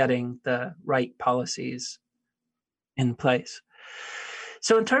terms of getting the right policies in place.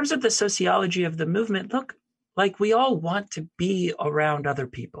 So in terms of the sociology of the movement, look, like we all want to be around other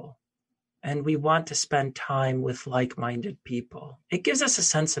people, and we want to spend time with like-minded people. It gives us a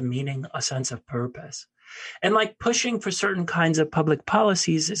sense of meaning, a sense of purpose. And like pushing for certain kinds of public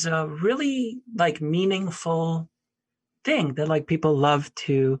policies is a really like meaningful thing that like people love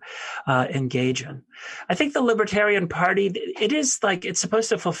to engage in. I think the Libertarian Party, it is like, it's supposed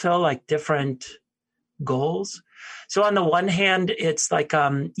to fulfill like different goals. So on the one hand, it's like,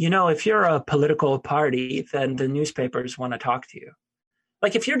 if you're a political party, then the newspapers want to talk to you.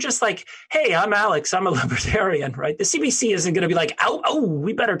 Like if you're just like, hey, I'm Alex, I'm a libertarian, right? The CBC isn't going to be like, oh,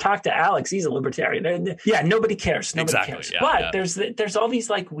 we better talk to Alex, he's a libertarian. Yeah, nobody cares. Nobody cares. Yeah, but there's all these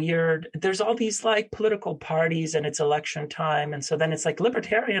like there's all these like political parties, and it's election time. And so then it's like,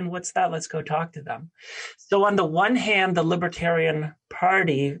 libertarian, what's that? Let's go talk to them. So on the one hand, the Libertarian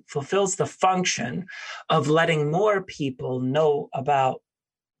Party fulfills the function of letting more people know about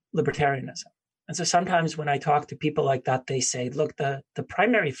libertarianism. And so sometimes when I talk to people like that, they say, look, the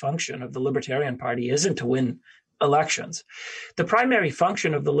primary function of the Libertarian Party isn't to win elections. The primary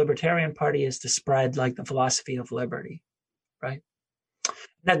function of the Libertarian Party is to spread like the philosophy of liberty, right?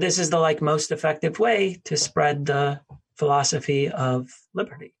 That this is the like most effective way to spread the philosophy of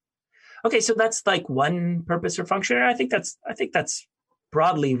liberty. Okay, so that's like one purpose or function. And I think that's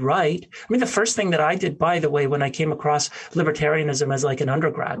broadly right. I mean, the first thing that I did, by the way, when I came across libertarianism as like an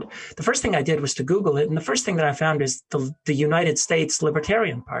undergrad, the first thing I did was to Google it. And the first thing that I found is the United States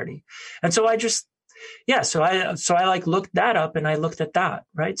Libertarian Party. And so I just Yeah, so I like looked that up and I looked at that,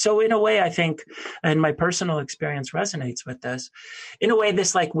 right? So in a way, I think, and my personal experience resonates with this. In a way,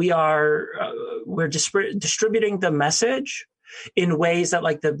 this like we're distributing the message in ways that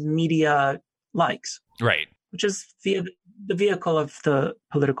like the media likes, Right. which is the vehicle of the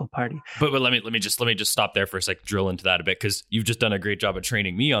political party. But let me just stop there for a sec, drill into that a bit, because you've just done a great job of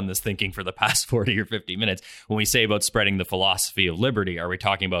training me on this thinking for the past 40 or 50 minutes. When we say about spreading the philosophy of liberty, are we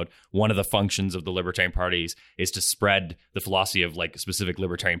talking about one of the functions of the libertarian parties is to spread the philosophy of like specific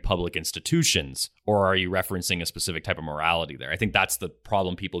libertarian public institutions, or are you referencing a specific type of morality there? I think that's the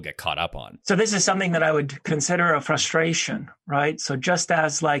problem people get caught up on. So this is something that I would consider a frustration, right? So just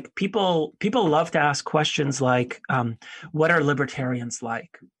as like people love to ask questions like, what are libertarians like?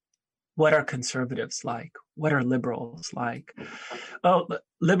 What are conservatives like? What are liberals like? Oh,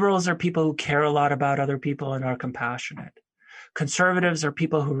 liberals are people who care a lot about other people and are compassionate. Conservatives are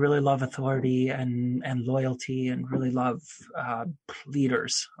people who really love authority and loyalty and really love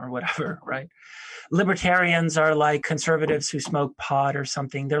leaders or whatever, right? Libertarians are like conservatives who smoke pot or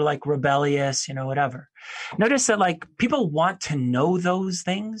something. They're like rebellious, whatever. Notice that like people want to know those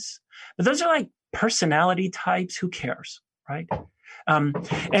things, but those are like personality types. Who cares, right?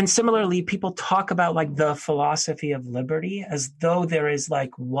 And similarly, people talk about like the philosophy of liberty as though there is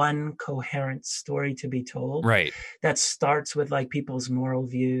like one coherent story to be told, right? That starts with like people's moral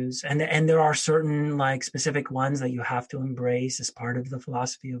views, and there are certain like specific ones that you have to embrace as part of the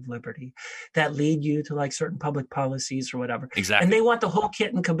philosophy of liberty that lead you to like certain public policies or whatever. Exactly. And they want the whole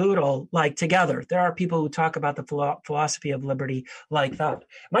kit and caboodle like together. There are people who talk about the philosophy of liberty like that.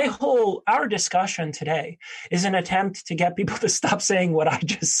 Our discussion today is an attempt to get people to stop saying what I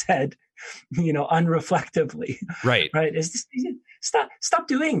just said, unreflectively. Right. Right. Stop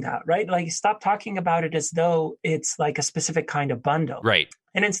doing that. Right. Like stop talking about it as though it's like a specific kind of bundle. Right.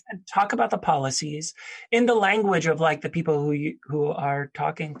 And instead talk about the policies in the language of like the people who are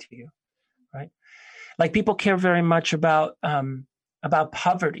talking to you. Right. Like people care very much about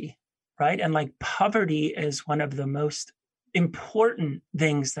poverty. Right. And like poverty is one of the most important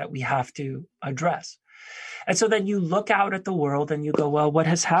things that we have to address. And so then you look out at the world and you go, well, what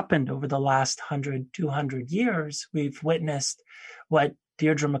has happened over the last 100, 200 years? We've witnessed what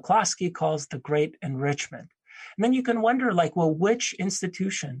Deirdre McCloskey calls the Great Enrichment. And then you can wonder, like, well, which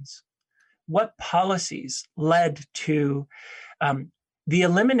institutions, what policies led to the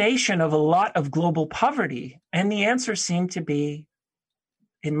elimination of a lot of global poverty? And the answer seemed to be,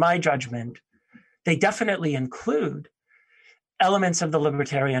 in my judgment, they definitely include elements of the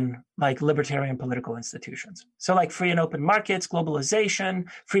libertarian political institutions. So like free and open markets, globalization,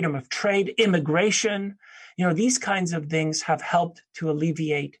 freedom of trade, immigration, these kinds of things have helped to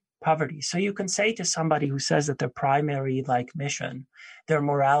alleviate poverty. So you can say to somebody who says that their primary mission, their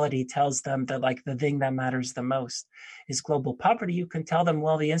morality tells them that like the thing that matters the most is global poverty. You can tell them,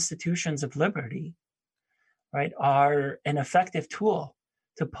 well, the institutions of liberty, right, are an effective tool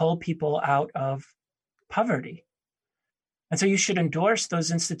to pull people out of poverty. And so you should endorse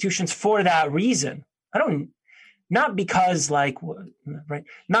those institutions for that reason. Not because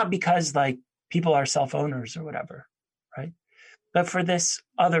people are self-owners or whatever, right? But for this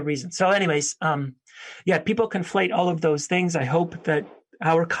other reason. So anyways, people conflate all of those things. I hope that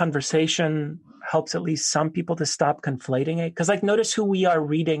our conversation helps at least some people to stop conflating it. Because like notice who we are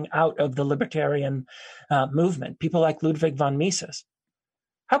reading out of the libertarian movement. People like Ludwig von Mises.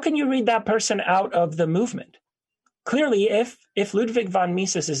 How can you read that person out of the movement? Clearly, if Ludwig von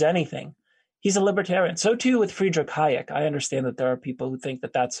Mises is anything, he's a libertarian. So too with Friedrich Hayek. I understand that there are people who think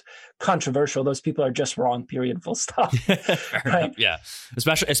that that's controversial. Those people are just wrong, period, full stop. Fair enough. Yeah.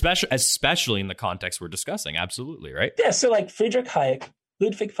 Especially in the context we're discussing. Absolutely, right? Yeah, so like Friedrich Hayek,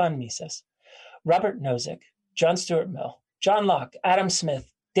 Ludwig von Mises, Robert Nozick, John Stuart Mill, John Locke, Adam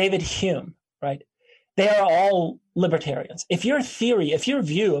Smith, David Hume, right? They are all libertarians. If your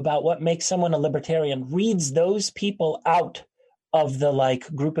view about what makes someone a libertarian reads those people out of the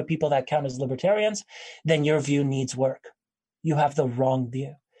like group of people that count as libertarians, then your view needs work. You have the wrong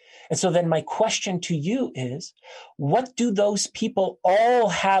view. And so then my question to you is, what do those people all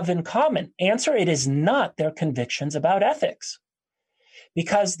have in common? Answer, it is not their convictions about ethics.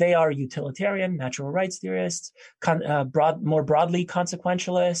 Because they are utilitarian, natural rights theorists, more broadly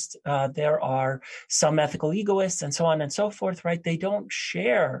consequentialists. There are some ethical egoists and so on and so forth, right? They don't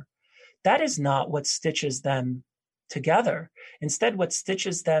share. That is not what stitches them together. Instead, what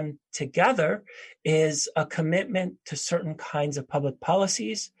stitches them together is a commitment to certain kinds of public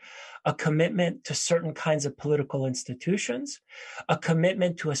policies, a commitment to certain kinds of political institutions, a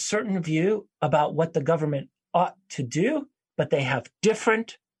commitment to a certain view about what the government ought to do, but they have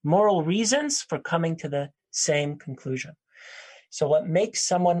different moral reasons for coming to the same conclusion. So what makes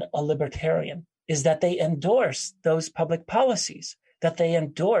someone a libertarian is that they endorse those public policies, that they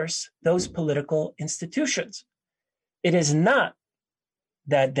endorse those political institutions. It is not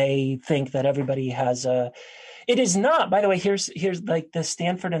that they think that everybody has it is not, by the way, here's like the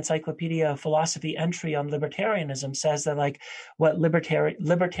Stanford Encyclopedia of Philosophy entry on libertarianism says that like what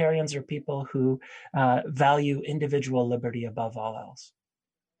libertarians are people who value individual liberty above all else,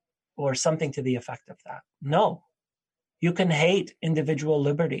 or something to the effect of that. No, you can hate individual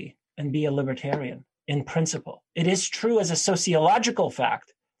liberty and be a libertarian in principle. It is true as a sociological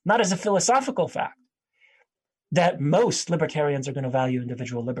fact, not as a philosophical fact, that most libertarians are going to value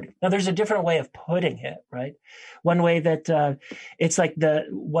individual liberty. Now, there's a different way of putting it, right? One way that it's like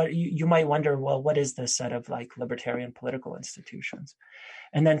what you might wonder, well, what is this set of like libertarian political institutions?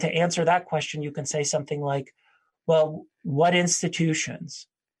 And then to answer that question, you can say something like, well, what institutions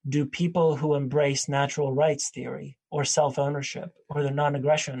do people who embrace natural rights theory or self-ownership or the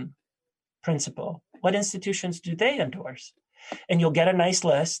non-aggression principle, what institutions do they endorse? And you'll get a nice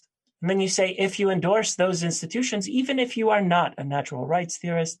list. And then you say, if you endorse those institutions, even if you are not a natural rights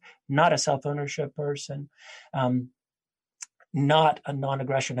theorist, not a self-ownership person, not a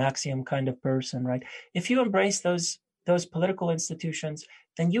non-aggression axiom kind of person, right? If you embrace those political institutions,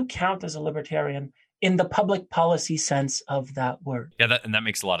 then you count as a libertarian in the public policy sense of that word. Yeah, that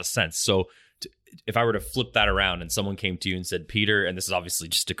makes a lot of sense. So if I were to flip that around and someone came to you and said, Peter, and this is obviously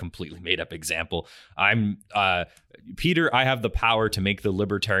just a completely made up example, I'm Peter, I have the power to make the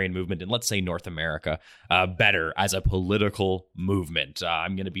libertarian movement in, let's say, North America better as a political movement.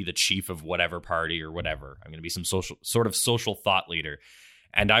 I'm going to be the chief of whatever party or whatever. I'm going to be some social thought leader.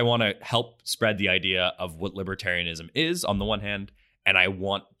 And I want to help spread the idea of what libertarianism is on the one hand. And I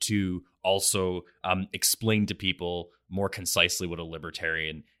want to also explain to people more concisely what a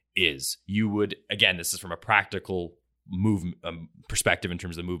libertarian is. You would, again, this is from a practical perspective in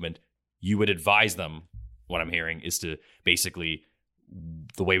terms of the movement, you would advise them, what I'm hearing is to basically,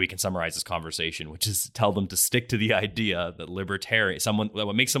 the way we can summarize this conversation, which is tell them to stick to the idea that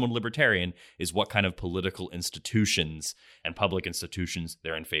what makes someone libertarian is what kind of political institutions and public institutions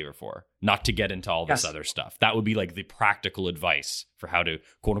they're in favor for, not to get into all this other stuff. That would be like the practical advice for how to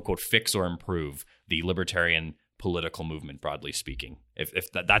quote unquote fix or improve the libertarian political movement, broadly speaking.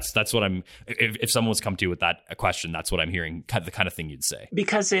 That's what I'm, if someone's come to you with that a question, that's what I'm hearing, the kind of thing you'd say.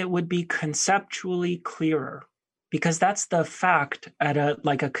 Because it would be conceptually clearer, because that's the fact at a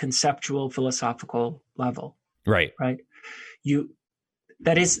conceptual philosophical level. Right.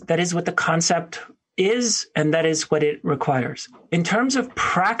 That is what the concept is, and that is what it requires. In terms of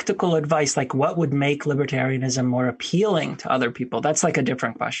practical advice, like what would make libertarianism more appealing to other people, that's like a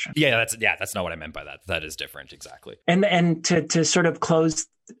different question. That's not what I meant by that. That is different, exactly. And to sort of close,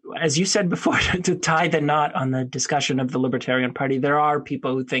 as you said before, to tie the knot on the discussion of the Libertarian Party, there are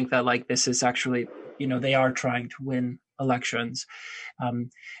people who think that like this is actually, they are trying to win elections,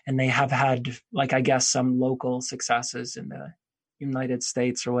 and they have had I guess some local successes in the United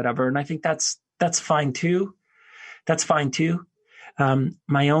States or whatever, and I think that's fine too. That's fine too.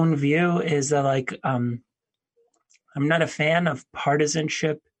 My own view is that I'm not a fan of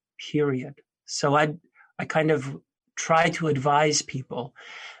partisanship, period. So I kind of try to advise people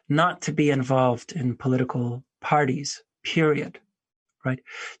not to be involved in political parties, period, right?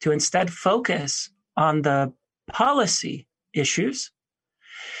 To instead focus on the policy issues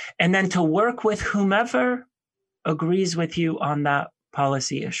and then to work with whomever agrees with you on that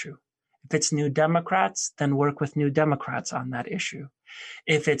policy issue. If it's New Democrats, then work with New Democrats on that issue.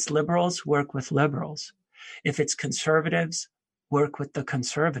 If it's liberals, work with liberals. If it's conservatives, work with the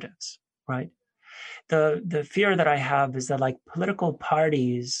conservatives, right? The fear that I have is that political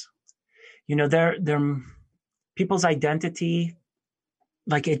parties, they're people's identity,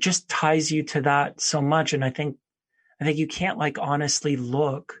 it just ties you to that so much. And I think you can't honestly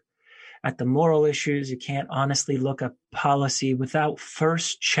look at the moral issues. You can't honestly look at policy without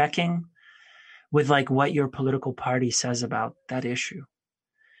first checking with what your political party says about that issue.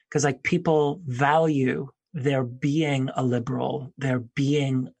 Because people value their being a liberal, their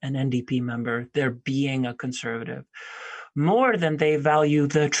being an NDP member, their being a conservative, more than they value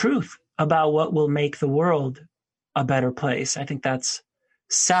the truth about what will make the world a better place. I think that's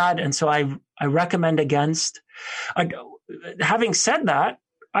sad. And so I recommend against. Having said that,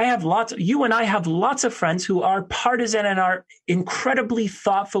 you and I have lots of friends who are partisan and are incredibly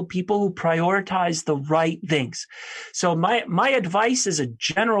thoughtful people who prioritize the right things. So my advice is a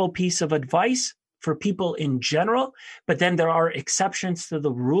general piece of advice for people in general, but then there are exceptions to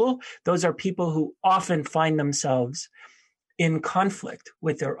the rule. Those are people who often find themselves in conflict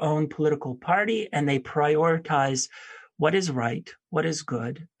with their own political party, and they prioritize what is right, what is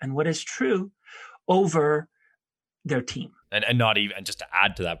good, and what is true over their team. And not even, and just to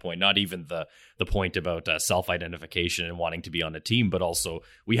add to that point, not even the point about self-identification and wanting to be on a team, but also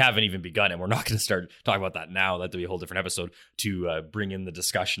we haven't even begun, and we're not going to start talking about that now. That'll be a whole different episode, to bring in the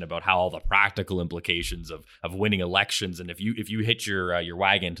discussion about how all the practical implications of winning elections, and if you hit your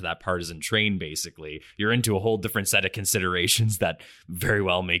wagon to that partisan train, basically, you're into a whole different set of considerations that very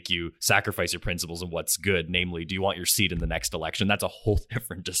well make you sacrifice your principles and what's good. Namely, do you want your seat in the next election? That's a whole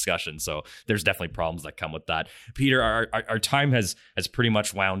different discussion. So there's definitely problems that come with that. Peter, our time has pretty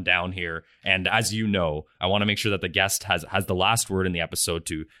much wound down here, and as you know, I want to make sure that the guest has the last word in the episode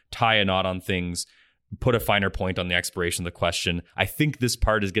to tie a knot on things, put a finer point on the expiration of the question. I think this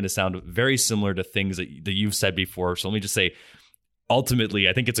part is going to sound very similar to things that you've said before. So let me just say, ultimately,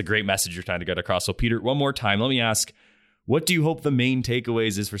 I think it's a great message you're trying to get across. So Peter, one more time, let me ask, what do you hope the main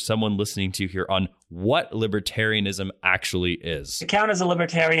takeaways is for someone listening to you here on what libertarianism actually is? To count as a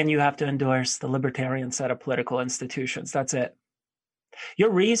libertarian, you have to endorse the libertarian set of political institutions. That's it.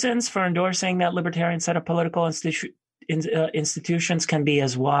 Your reasons for endorsing that libertarian set of political institutions can be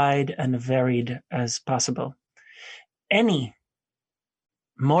as wide and varied as possible. Any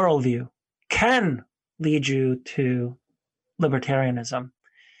moral view can lead you to libertarianism.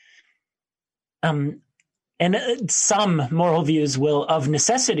 And some moral views will, of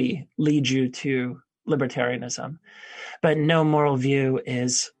necessity, lead you to libertarianism, but no moral view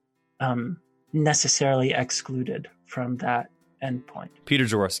is necessarily excluded from that endpoint. Peter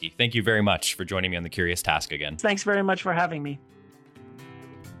Jaworski, thank you very much for joining me on The Curious Task again. Thanks very much for having me.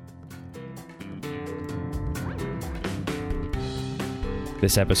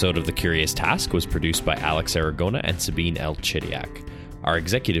 This episode of The Curious Task was produced by Alex Aragona and Sabine L. Chidiak. Our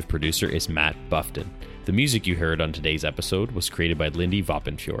executive producer is Matt Buffton. The music you heard on today's episode was created by Lindy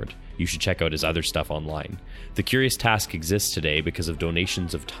Voppenfjord. You should check out his other stuff online. The Curious Task exists today because of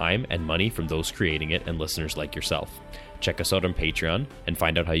donations of time and money from those creating it and listeners like yourself. Check us out on Patreon and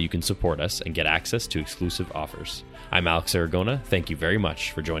find out how you can support us and get access to exclusive offers. I'm Alex Aragona. Thank you very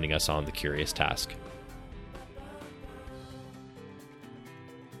much for joining us on The Curious Task.